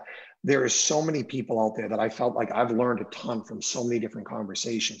something that there is so many people out there that I felt like I've learned a ton from so many different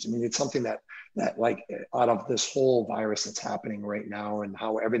conversations. I mean, it's something that like out of this whole virus that's happening right now and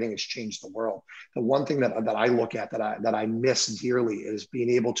how everything has changed the world. The one thing that I look at that I miss dearly is being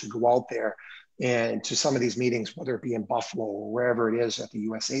able to go out there and to some of these meetings, whether it be in Buffalo or wherever it is at the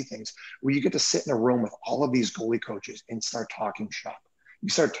USA things, where you get to sit in a room with all of these goalie coaches and start talking shop. You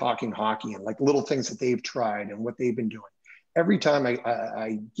start talking hockey and like little things that they've tried and what they've been doing. Every time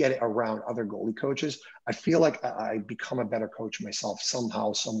I get around other goalie coaches, I feel like I become a better coach myself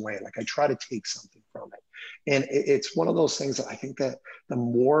somehow, some way. Like I try to take something from it. And it's one of those things that I think that the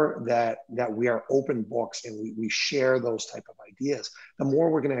more that we are open books and we share those type of ideas, the more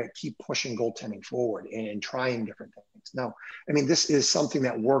we're going to keep pushing goaltending forward and trying different things. Now, I mean, this is something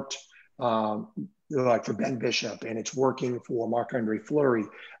that worked like for Ben Bishop, and it's working for Marc-Andre Fleury.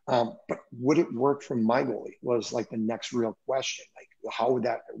 But would it work for my goalie was like the next real question. Like, how would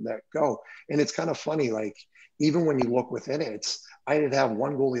that go? And it's kind of funny, like, even when you look within it, I did have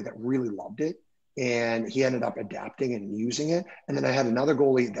one goalie that really loved it, and he ended up adapting and using it. And then I had another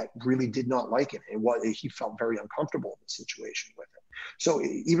goalie that really did not like it. He felt very uncomfortable in the situation with it. So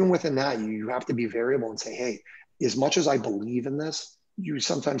even within that, you have to be variable and say, hey, as much as I believe in this, you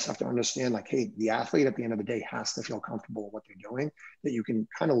sometimes have to understand, like, hey, the athlete at the end of the day has to feel comfortable with what they're doing, that you can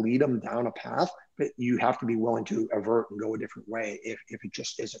kind of lead them down a path, but you have to be willing to avert and go a different way if it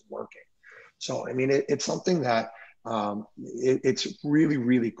just isn't working. So, I mean, it's something that it's really,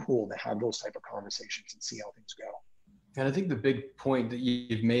 really cool to have those type of conversations and see how things go. And I think the big point that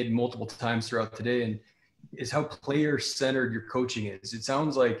you've made multiple times throughout today is how player-centered your coaching is. It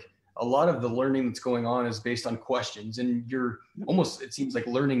sounds like a lot of the learning that's going on is based on questions, and you're almost, it seems like,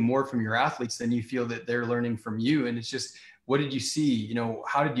 learning more from your athletes than you feel that they're learning from you. And it's just, what did you see? You know,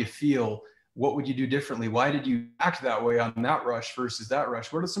 how did you feel? What would you do differently? Why did you act that way on that rush versus that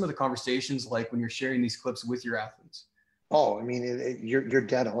rush? What are some of the conversations like when you're sharing these clips with your athletes? Oh, I mean, you're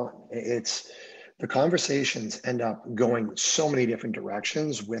dead on. It's, the conversations end up going so many different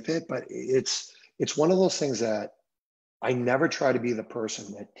directions with it, but it's one of those things that I never try to be the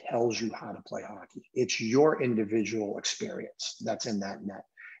person that tells you how to play hockey. It's your individual experience that's in that net.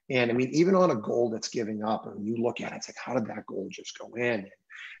 And I mean, even on a goal that's giving up, and you look at it, it's like, how did that goal just go in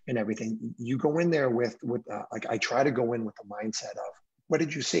and everything? You go in there with like, I try to go in with the mindset of, what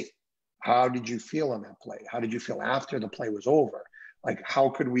did you see? How did you feel on that play? How did you feel after the play was over? Like, how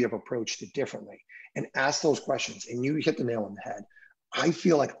could we have approached it differently? And ask those questions. And you hit the nail on the head. I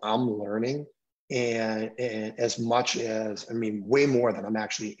feel like I'm learning, and as much as, I mean, way more than I'm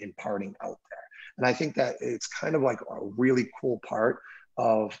actually imparting out there. And I think that it's kind of like a really cool part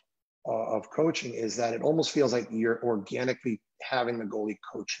of coaching, is that it almost feels like you're organically having the goalie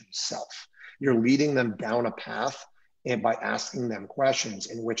coach himself. You're leading them down a path, and by asking them questions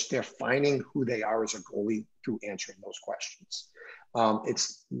in which they're finding who they are as a goalie through answering those questions.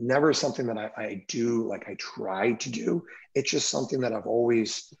 It's never something that I do, like I try to do. It's just something that I've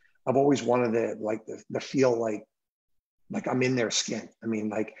always wanted to feel like I'm in their skin. I mean,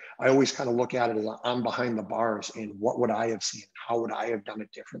 like, I always kind of look at it as I'm behind the bars, and what would I have seen? How would I have done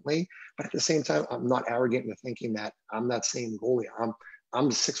it differently? But at the same time, I'm not arrogant in thinking that I'm that same goalie. I'm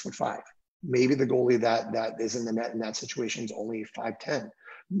 6'5". Maybe the goalie that is in the net in that situation is only 5'10".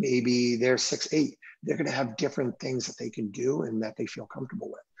 Maybe they're 6'8". They're going to have different things that they can do and that they feel comfortable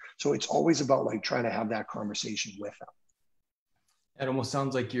with. So it's always about like trying to have that conversation with them. It almost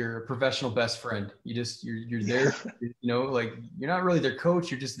sounds like you're a professional best friend. You're there, you know, like, you're not really their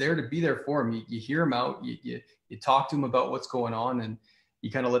coach. You're just there to be there for them. You hear them out, you talk to them about what's going on, and you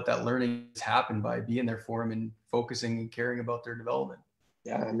kind of let that learning happen by being there for them and focusing and caring about their development.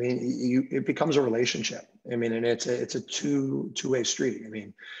 Yeah, I mean, it becomes a relationship. I mean, and it's a two-way street. I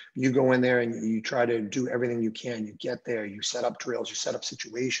mean, you go in there and you try to do everything you can. You get there, you set up drills, you set up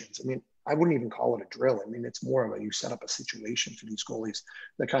situations. I mean, I wouldn't even call it a drill. I mean, it's more of a, you set up a situation for these goalies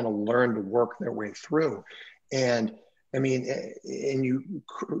that kind of learn to work their way through. And I mean, and you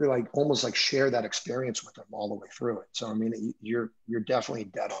like almost like share that experience with them all the way through it. So, I mean, you're definitely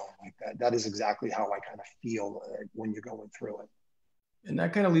dead on like that. That is exactly how I kind of feel when you're going through it. And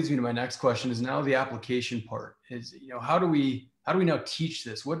that kind of leads me to my next question, is now the application part is, you know, how do we now teach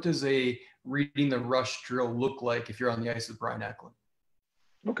this? What does a reading the rush drill look like if you're on the ice with Brian Eklund?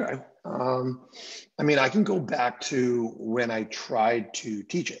 Okay. I mean, I can go back to when I tried to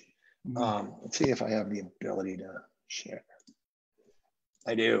teach it. Let's see if I have the ability to share.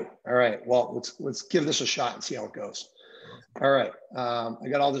 I do. All right. Well, let's give this a shot and see how it goes. All right. I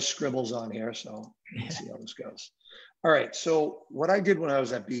got all the scribbles on here, so let's see how this goes. All right, so what I did when I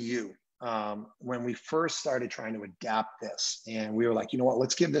was at BU, when we first started trying to adapt this, and we were like, you know what,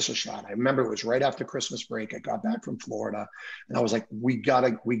 let's give this a shot. I remember it was right after Christmas break. I got back from Florida, and I was like, we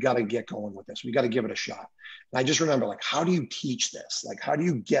gotta get going with this. We gotta give it a shot. And I just remember, like, how do you teach this? Like, how do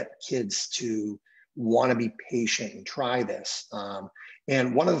you get kids to want to be patient and try this?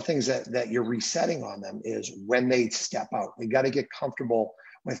 And one of the things that you're resetting on them is when they step out, they got to get comfortable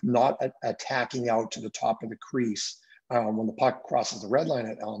with not attacking out to the top of the crease. When the puck crosses the red line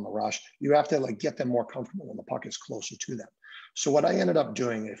on the rush, you have to like get them more comfortable when the puck is closer to them. So what I ended up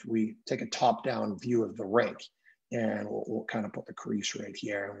doing, if we take a top-down view of the rink, and we'll kind of put the crease right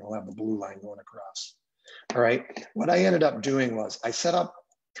here, and we'll have the blue line going across. All right. What I ended up doing was I set up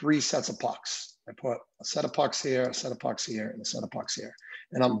 3 sets of pucks. I put a set of pucks here, a set of pucks here, and a set of pucks here.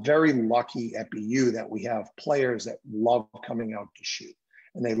 And I'm very lucky at BU that we have players that love coming out to shoot,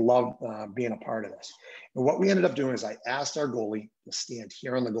 and they love being a part of this. And what we ended up doing is I asked our goalie to stand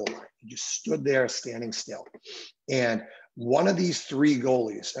here on the goal line. He just stood there standing still. And one of these 3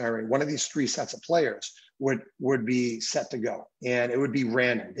 goalies, or one of these 3 sets of players would be set to go. And it would be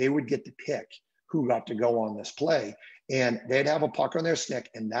random. They would get to pick who got to go on this play. And they'd have a puck on their stick,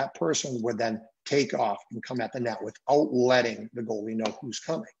 and that person would then take off and come at the net without letting the goalie know who's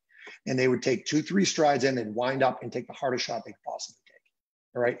coming. And they would take 2-3 strides in and wind up and take the hardest shot they could possibly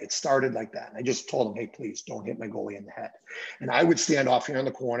take. All right. It started like that. And I just told them, hey, please don't hit my goalie in the head. And I would stand off here in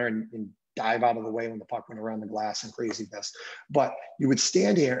the corner and dive out of the way when the puck went around the glass and craziness. But you would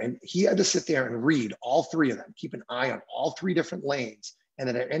stand here and he had to sit there and read all 3 of them, keep an eye on all 3 different lanes. And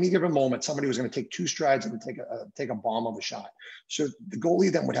then at any given moment, somebody was going to take 2 strides and take a bomb of a shot. So the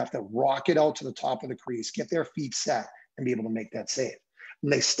goalie then would have to rock it out to the top of the crease, get their feet set, and be able to make that save.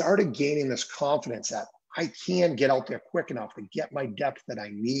 And they started gaining this confidence that I can get out there quick enough to get my depth that I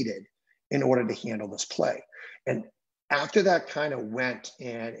needed in order to handle this play. And after that kind of went,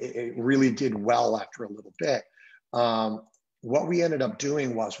 and it really did well after a little bit, what we ended up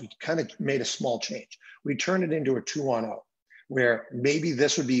doing was we kind of made a small change. We turned it into a 2-on-0, where maybe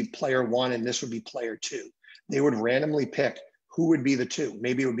this would be player 1 and this would be player 2. They would randomly pick who would be the 2.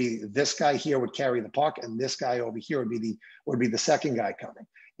 Maybe it would be this guy here would carry the puck, and this guy over here would be the second guy coming.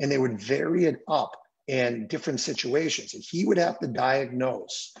 And they would vary it up in different situations. And he would have to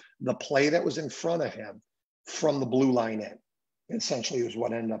diagnose the play that was in front of him from the blue line in. Essentially was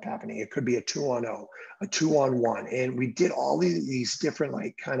what ended up happening. It could be a 2-on-0, a 2-on-1. And we did all these different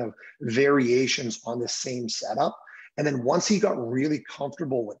like kind of variations on the same setup. And then once he got really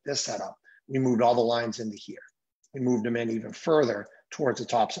comfortable with this setup, we moved all the lines into here. We moved them in even further towards the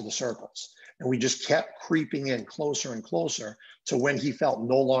tops of the circles. And we just kept creeping in closer and closer to when he felt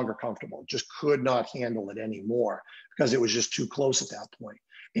no longer comfortable, just could not handle it anymore because it was just too close at that point.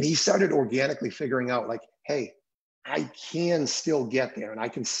 And he started organically figuring out like, hey, I can still get there and I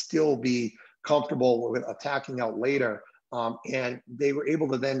can still be comfortable with attacking out later. And they were able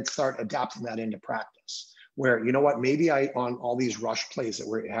to then start adapting that into practice where, you know what, maybe on all these rush plays that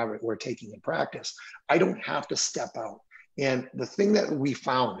we're taking in practice, I don't have to step out. And the thing that we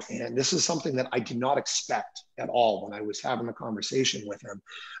found, and this is something that I did not expect at all when I was having the conversation with him,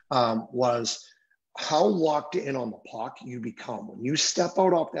 was how locked in on the puck you become. When you step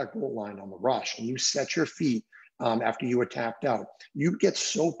out off that goal line on the rush and you set your feet after you attacked out, you get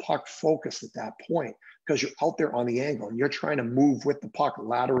so puck focused at that point because you're out there on the angle and you're trying to move with the puck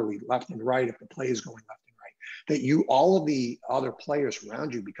laterally, left and right, if the play is going left and right, that all of the other players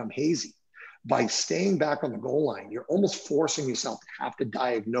around you become hazy. By staying back on the goal line, you're almost forcing yourself to have to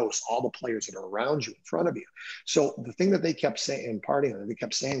diagnose all the players that are around you in front of you. So the thing that they kept saying in partying, that they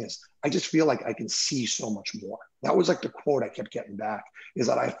kept saying is, I just feel like I can see so much more. That was like the quote I kept getting back, is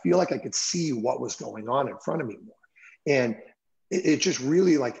that I feel like I could see what was going on in front of me more. And it just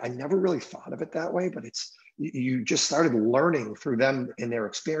really, like, I never really thought of it that way, but you just started learning through them and their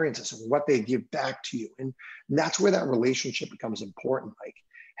experiences and what they give back to you. And that's where that relationship becomes important. Like,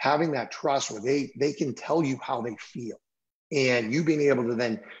 having that trust where they can tell you how they feel and you being able to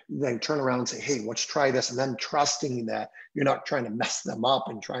then turn around and say, hey, let's try this. And then trusting that you're not trying to mess them up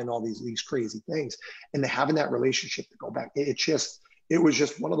and trying all these crazy things. And having that relationship to go back, it was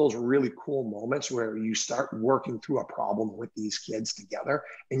just one of those really cool moments where you start working through a problem with these kids together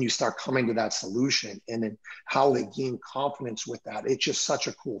and you start coming to that solution, and then how they gain confidence with that. It's just such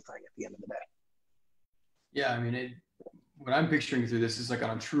a cool thing at the end of the day. Yeah. I mean, what I'm picturing through this is like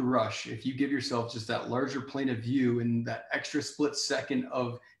on a true rush. If you give yourself just that larger plane of view and that extra split second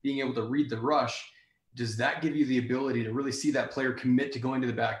of being able to read the rush, does that give you the ability to really see that player commit to going to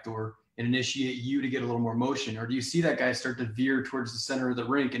the back door and initiate you to get a little more motion? Or do you see that guy start to veer towards the center of the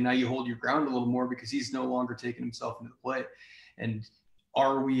rink and now you hold your ground a little more because he's no longer taking himself into the play? And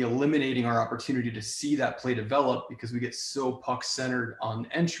are we eliminating our opportunity to see that play develop because we get so puck centered on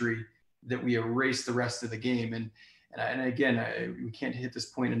entry that we erase the rest of the game? And again, we can't hit this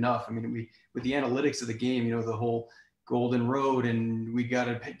point enough. I mean, with the analytics of the game, the whole golden road, and we got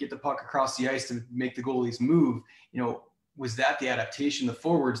to get the puck across the ice to make the goalies move. Was that the adaptation the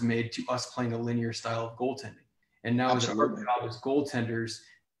forwards made to us playing a linear style of goaltending? And now it's our job as goaltenders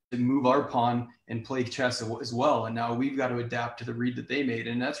to move our pawn and play chess as well. And now we've got to adapt to the read that they made.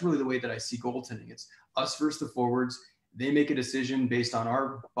 And that's really the way that I see goaltending. It's us versus the forwards. They make a decision based on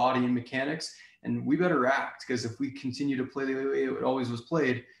our body and mechanics. And we better act, because if we continue to play the way it always was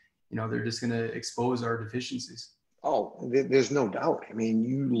played, they're just going to expose our deficiencies. Oh, there's no doubt. I mean,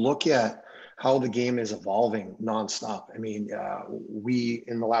 you look at how the game is evolving nonstop. I mean,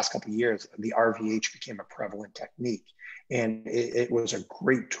 in the last couple of years, the RVH became a prevalent technique, and it was a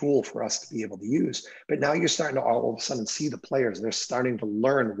great tool for us to be able to use. But now you're starting to all of a sudden see the players. They're starting to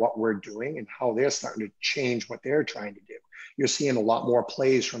learn what we're doing and how they're starting to change what they're trying to do. You're seeing a lot more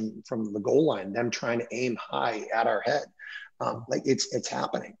plays from the goal line, them trying to aim high at our head. Like it's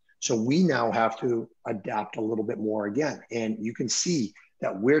happening. So we now have to adapt a little bit more again. And you can see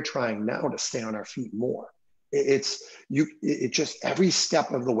that we're trying now to stay on our feet more. It just every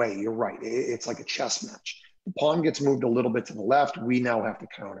step of the way, you're right. It's like a chess match. The pawn gets moved a little bit to the left. We now have to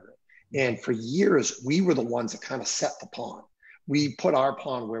counter it. And for years, we were the ones that kind of set the pawn. We put our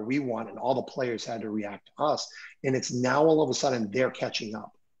pawn where we want, and all the players had to react to us. And it's now all of a sudden they're catching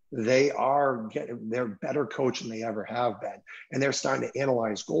up. They're better coached than they ever have been. And they're starting to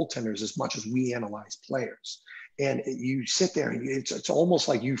analyze goaltenders as much as we analyze players. And you sit there and it's almost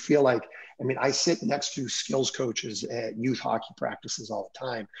like you feel like, I mean, I sit next to skills coaches at youth hockey practices all the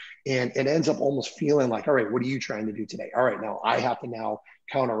time. And it ends up almost feeling like, all right, what are you trying to do today? All right, now I have to now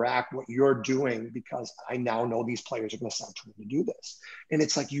counteract what you're doing because I now know these players are going to start trying to do this. And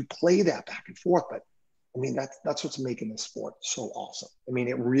it's like you play that back and forth. But I mean, that's what's making this sport so awesome. I mean,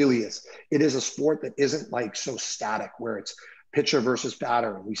 it really is. It is a sport that isn't like so static where it's pitcher versus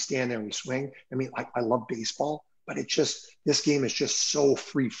batter and we stand there and we swing. I mean, I love baseball, but this game is just so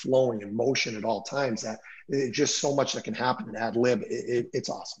free flowing in motion at all times that it's just so much that can happen in ad lib. It's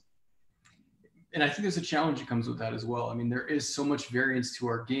awesome. And I think there's a challenge that comes with that as well. I mean, there is so much variance to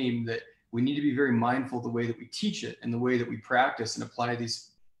our game that we need to be very mindful of the way that we teach it and the way that we practice and apply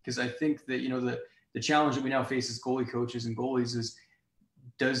these. Because I think that, the challenge that we now face as goalie coaches and goalies is,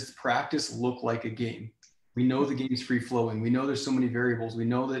 does practice look like a game? We know the game's free flowing. We know there's so many variables. We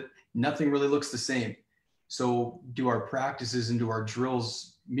know that nothing really looks the same. So do our practices and do our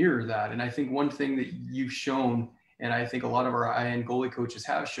drills mirror that? And I think one thing that you've shown, and I think a lot of our IN goalie coaches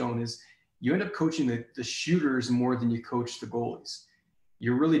have shown, is you end up coaching the shooters more than you coach the goalies.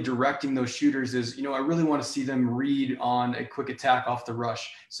 You're really directing those shooters as, I really want to see them read on a quick attack off the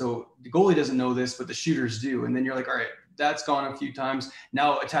rush. So the goalie doesn't know this, but the shooters do. And then you're like, all right, that's gone a few times.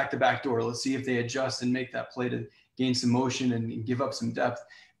 Now attack the back door. Let's see if they adjust and make that play to gain some motion and give up some depth.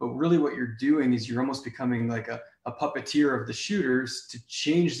 But really what you're doing is you're almost becoming like a puppeteer of the shooters to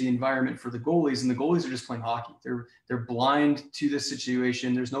change the environment for the goalies. And the goalies are just playing hockey. They're blind to this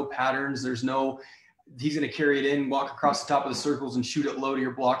situation. There's no patterns. There's no, he's going to carry it in, walk across the top of the circles and shoot it low to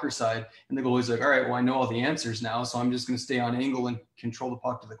your blocker side. And the goalie's like, all right, well, I know all the answers now, so I'm just going to stay on angle and control the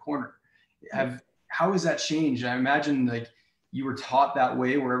puck to the corner. How has that changed? I imagine like you were taught that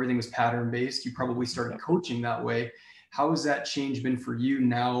way where everything was pattern based. You probably started coaching that way. How has that change been for you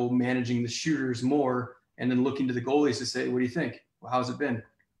now, managing the shooters more and then looking to the goalies to say, what do you think? Well, how's it been?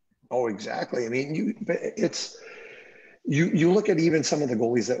 Oh, exactly. I mean, you look at even some of the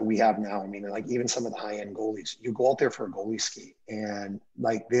goalies that we have now. I mean, like even some of the high-end goalies, you go out there for a goalie skate and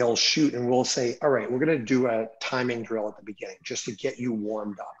like they'll shoot and we'll say, all right, we're going to do a timing drill at the beginning just to get you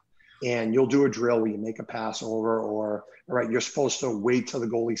warmed up. And you'll do a drill where you make a pass over, or, all right, you're supposed to wait till the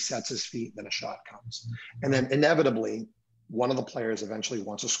goalie sets his feet, then a shot comes. And then inevitably, one of the players eventually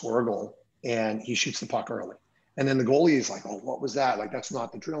wants to score a goal and he shoots the puck early. And then the goalie is like, oh, what was that? Like, that's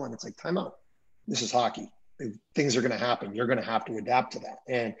not the drill. And it's like, time out. This is hockey. Things are going to happen. You're going to have to adapt to that.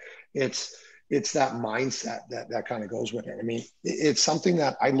 And it's that mindset that kind of goes with it. I mean, it's something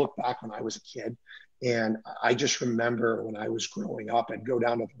that I look back when I was a kid. And I just remember when I was growing up, I'd go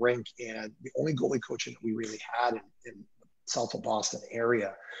down to the rink, and the only goalie coaching that we really had in the south of Boston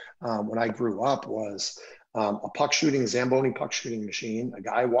area when I grew up was a Zamboni puck shooting machine, a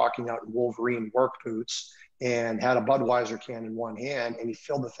guy walking out in Wolverine work boots and had a Budweiser can in one hand, and he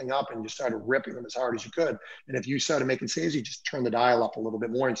filled the thing up and just started ripping them as hard as you could. And if you started making saves, you just turned the dial up a little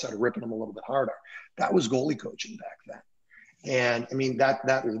bit more and started ripping them a little bit harder. That was goalie coaching back then. And I mean,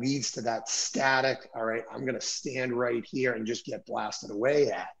 that leads to that static, all right, I'm going to stand right here and just get blasted away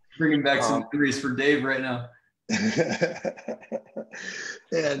at. Bringing back some memories for Dave right now.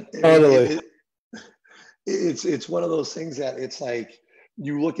 And totally. It's one of those things that it's like,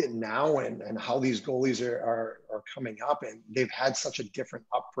 you look at now and how these goalies are coming up, and they've had such a different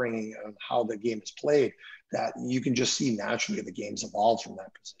upbringing of how the game is played that you can just see naturally the game's evolved from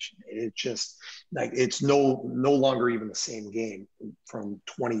that position. It just like, it's no longer even the same game from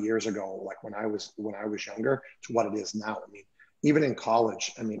 20 years ago, like when I was younger, to what it is now. I mean, even in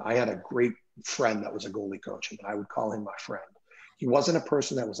college, I mean, I had a great friend that was a goalie coach, and I would call him my friend. He wasn't a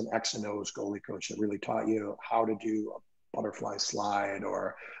person that was an X and O's goalie coach that really taught you how to do a butterfly slide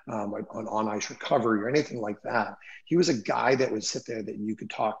or an on-ice recovery or anything like that. He was a guy that would sit there that you could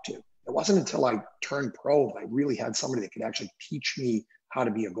talk to. It wasn't until I turned pro that I really had somebody that could actually teach me how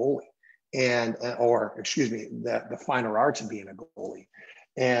to be a goalie the finer arts of being a goalie.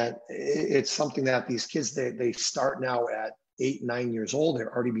 And it's something that these kids, they start now at 8, 9 years old.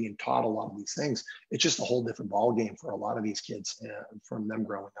 They're already being taught a lot of these things. It's just a whole different ball game for a lot of these kids from them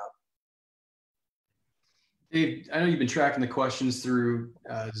growing up. Dave, I know you've been tracking the questions through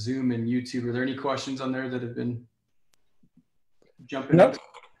Zoom and YouTube. Are there any questions on there that have been? jump in? Nope.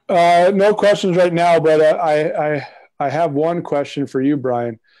 No questions right now, but I have one question for you,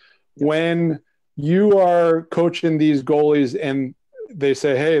 Brian. When you are coaching these goalies and they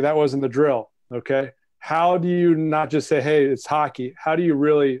say, hey, that wasn't the drill, okay? How do you not just say, hey, it's hockey? How do you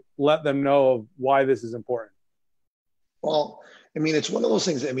really let them know why this is important? Well, I mean, it's one of those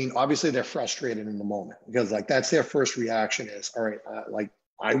things. I mean, obviously they're frustrated in the moment because like that's their first reaction is, all right, like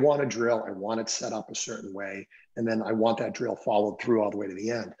I want a drill. I want it set up a certain way. And then I want that drill followed through all the way to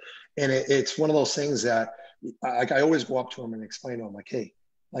the end. And it's one of those things that like I always go up to them and explain to them like, hey,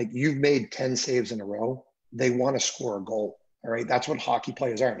 like you've made 10 saves in a row. They want to score a goal. All right. That's what hockey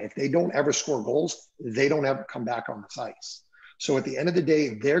players are. And if they don't ever score goals, they don't ever come back on this ice. So at the end of the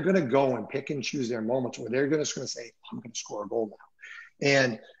day, they're going to go and pick and choose their moments where they're just going to say, I'm going to score a goal now.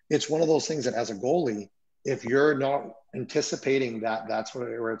 And it's one of those things that as a goalie, if you're not anticipating that that's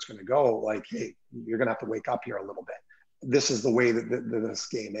where it's going to go, like, hey, you're going to have to wake up here a little bit. This is the way that this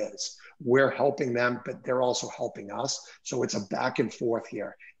game is. We're helping them, but they're also helping us. So it's a back and forth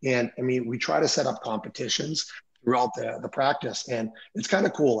here. And I mean, we try to set up competitions throughout the practice. And it's kind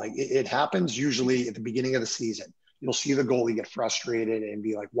of cool. Like it happens usually at the beginning of the season. You'll see the goalie get frustrated and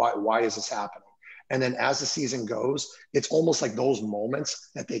be like, why is this happening? And then as the season goes, it's almost like those moments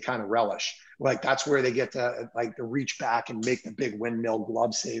that they kind of relish. Like that's where they get to like to reach back and make the big windmill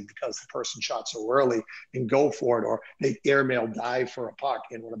glove save because the person shot so early and go for it, or they airmail dive for a puck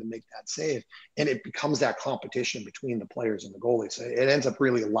in order to make that save. And it becomes that competition between the players and the goalies. So it ends up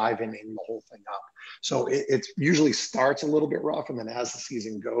really livening the whole thing up. So it usually starts a little bit rough, and then as the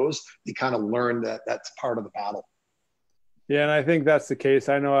season goes, they kind of learn that that's part of the battle. Yeah, and I think that's the case.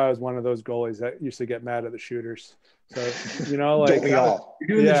 I know I was one of those goalies that used to get mad at the shooters. So, you know, like, don't we all? You're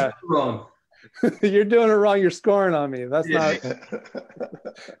doing this wrong. You're doing it wrong. You're scoring on me. That's not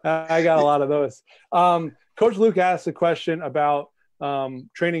 – I got a lot of those. Coach Luke asked a question about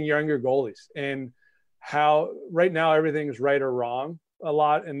training younger goalies and how right now everything is right or wrong a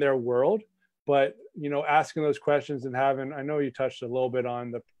lot in their world. But, you know, asking those questions and having – I know you touched a little bit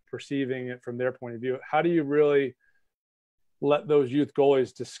on the perceiving it from their point of view. How do you really – let those youth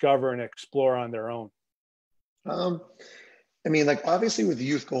goalies discover and explore on their own? I mean, like obviously with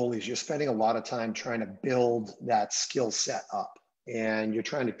youth goalies, you're spending a lot of time trying to build that skill set up and you're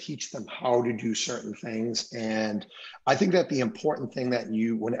trying to teach them how to do certain things. And I think that the important thing that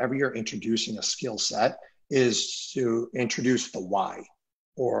whenever you're introducing a skill set is to introduce the why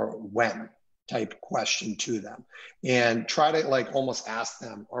or when type question to them and try to like almost ask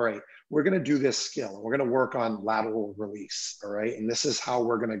them, all right, we're going to do this skill and we're going to work on lateral release. All right. And this is how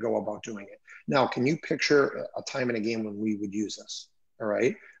we're going to go about doing it. Now, can you picture a time in a game when we would use this? All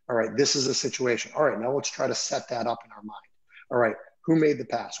right. All right. This is a situation. All right. Now let's try to set that up in our mind. All right. Who made the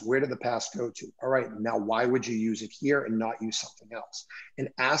pass? Where did the pass go to? All right. Now, why would you use it here and not use something else? And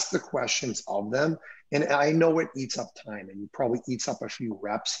ask the questions of them. And I know it eats up time and it probably eats up a few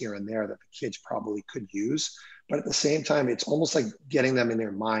reps here and there that the kids probably could use. But at the same time, it's almost like getting them in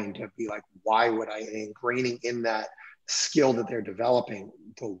their mind to be like, why would I, ingraining in that skill that they're developing,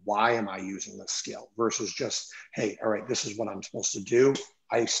 the why am I using this skill versus just, hey, all right, this is what I'm supposed to do.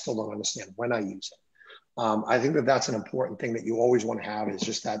 I still don't understand when I use it. I think that that's an important thing that you always want to have is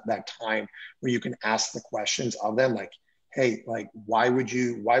just that time where you can ask the questions of them, like, hey, like, why would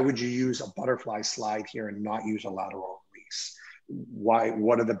you use a butterfly slide here and not use a lateral release?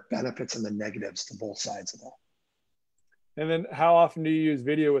 What are the benefits and the negatives to both sides of that? And then how often do you use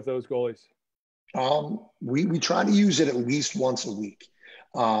video with those goalies? We try to use it at least once a week.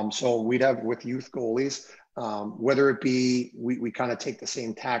 So we'd have with youth goalies, whether it be, we kind of take the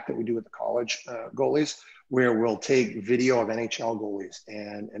same tack that we do with the college goalies, where we'll take video of NHL goalies.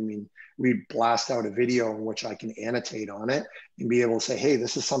 And I mean, we blast out a video in which I can annotate on it and be able to say, hey,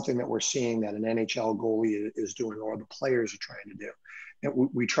 this is something that we're seeing that an NHL goalie is doing or the players are trying to do. And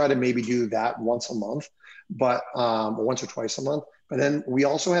we try to maybe do that once a month, but once or twice a month. But then we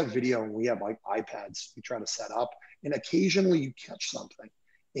also have video and we have like iPads we try to set up. And occasionally you catch something.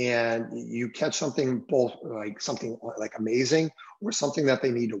 And you catch something both like something like amazing or something that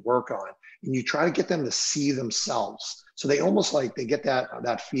they need to work on. And you try to get them to see themselves. So they almost like they get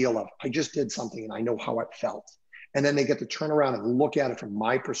that feel of, I just did something and I know how it felt. And then they get to turn around and look at it from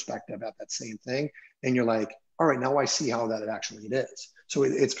my perspective at that same thing. And you're like, all right, now I see how that actually is. So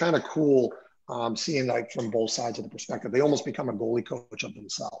it's kind of cool seeing like from both sides of the perspective. They almost become a goalie coach of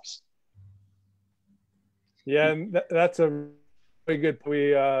themselves. Yeah, and that's a good.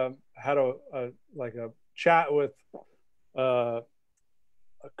 We had a chat with a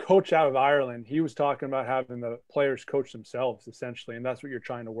coach out of Ireland. He was talking about having the players coach themselves essentially, and that's what you're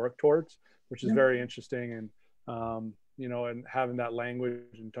trying to work towards, which is very interesting. And and having that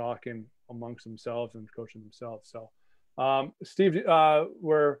language and talking amongst themselves and coaching themselves. So, Steve,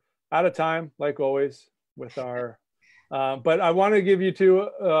 we're out of time, like always, with our, but I want to give you two,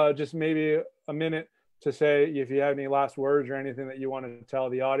 just maybe a minute to say if you have any last words or anything that you want to tell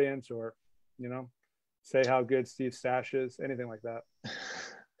the audience, or, say how good Steve's stash is, anything like that.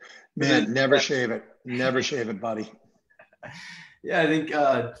 Man, never shave it. Never shave it, buddy. Yeah, I think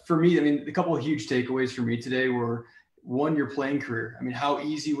for me, a couple of huge takeaways for me today were, one, your playing career. How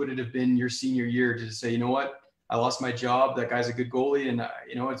easy would it have been your senior year to say, you know what, I lost my job. That guy's a good goalie, and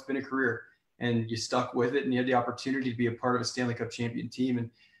it's been a career, and you stuck with it, and you had the opportunity to be a part of a Stanley Cup champion team. And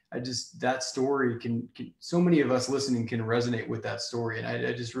that story can so many of us listening can resonate with that story. And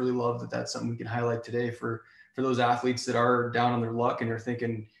I just really love that that's something we can highlight today for those athletes that are down on their luck and are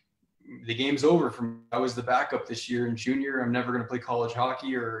thinking the game's over. I was the backup this year in junior. I'm never going to play college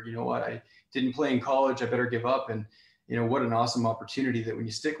hockey, or, what, I didn't play in college. I better give up. And, what an awesome opportunity that when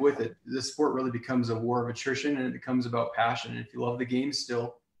you stick with it, this sport really becomes a war of attrition, and it becomes about passion. And if you love the game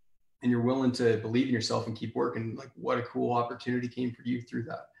still, and you're willing to believe in yourself and keep working, like, what a cool opportunity came for you through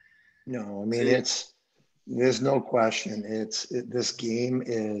that. No, there's no question. This game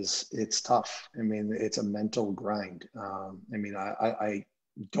it's tough. It's a mental grind. I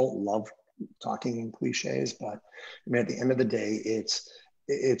don't love talking in cliches, but at the end of the day, it's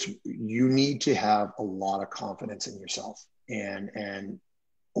you need to have a lot of confidence in yourself, and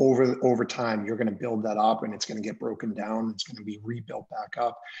over time, you're going to build that up, and it's going to get broken down. It's going to be rebuilt back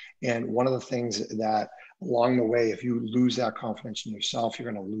up. And one of the things that along the way, if you lose that confidence in yourself, you're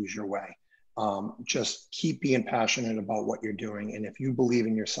going to lose your way. Just keep being passionate about what you're doing. And if you believe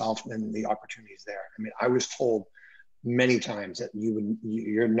in yourself, then the opportunity is there. I was told many times that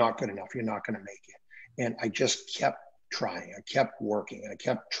you're not good enough. You're not going to make it. And I just kept trying. I kept working. I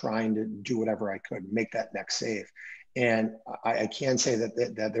kept trying to do whatever I could, make that next save. And I can say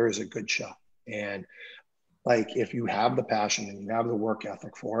that there is a good shot. And like, if you have the passion and you have the work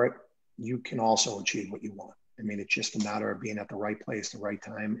ethic for it, you can also achieve what you want. It's just a matter of being at the right place, the right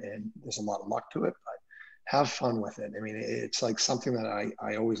time. And there's a lot of luck to it, but have fun with it. It's like something that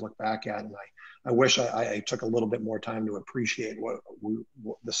I always look back at, and I wish I took a little bit more time to appreciate what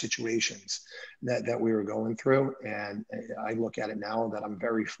the situations that we were going through. And I look at it now that I'm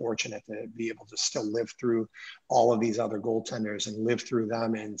very fortunate to be able to still live through all of these other goaltenders and live through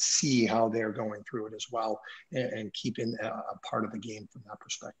them and see how they're going through it as well, and keeping a part of the game from that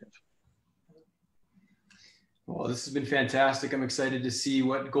perspective. Well, this has been fantastic. I'm excited to see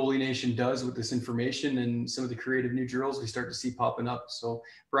what Goalie Nation does with this information and some of the creative new drills we start to see popping up. So,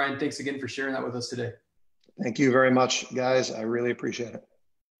 Brian, thanks again for sharing that with us today. Thank you very much, guys. I really appreciate it.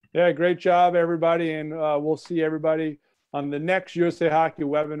 Yeah, great job, everybody. And we'll see everybody on the next USA Hockey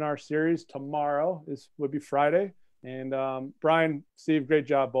webinar series tomorrow. This would be Friday. And Brian, Steve, great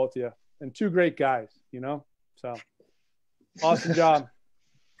job, both of you. And two great guys, So, awesome job.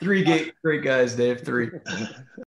 Three great guys, Dave. 3.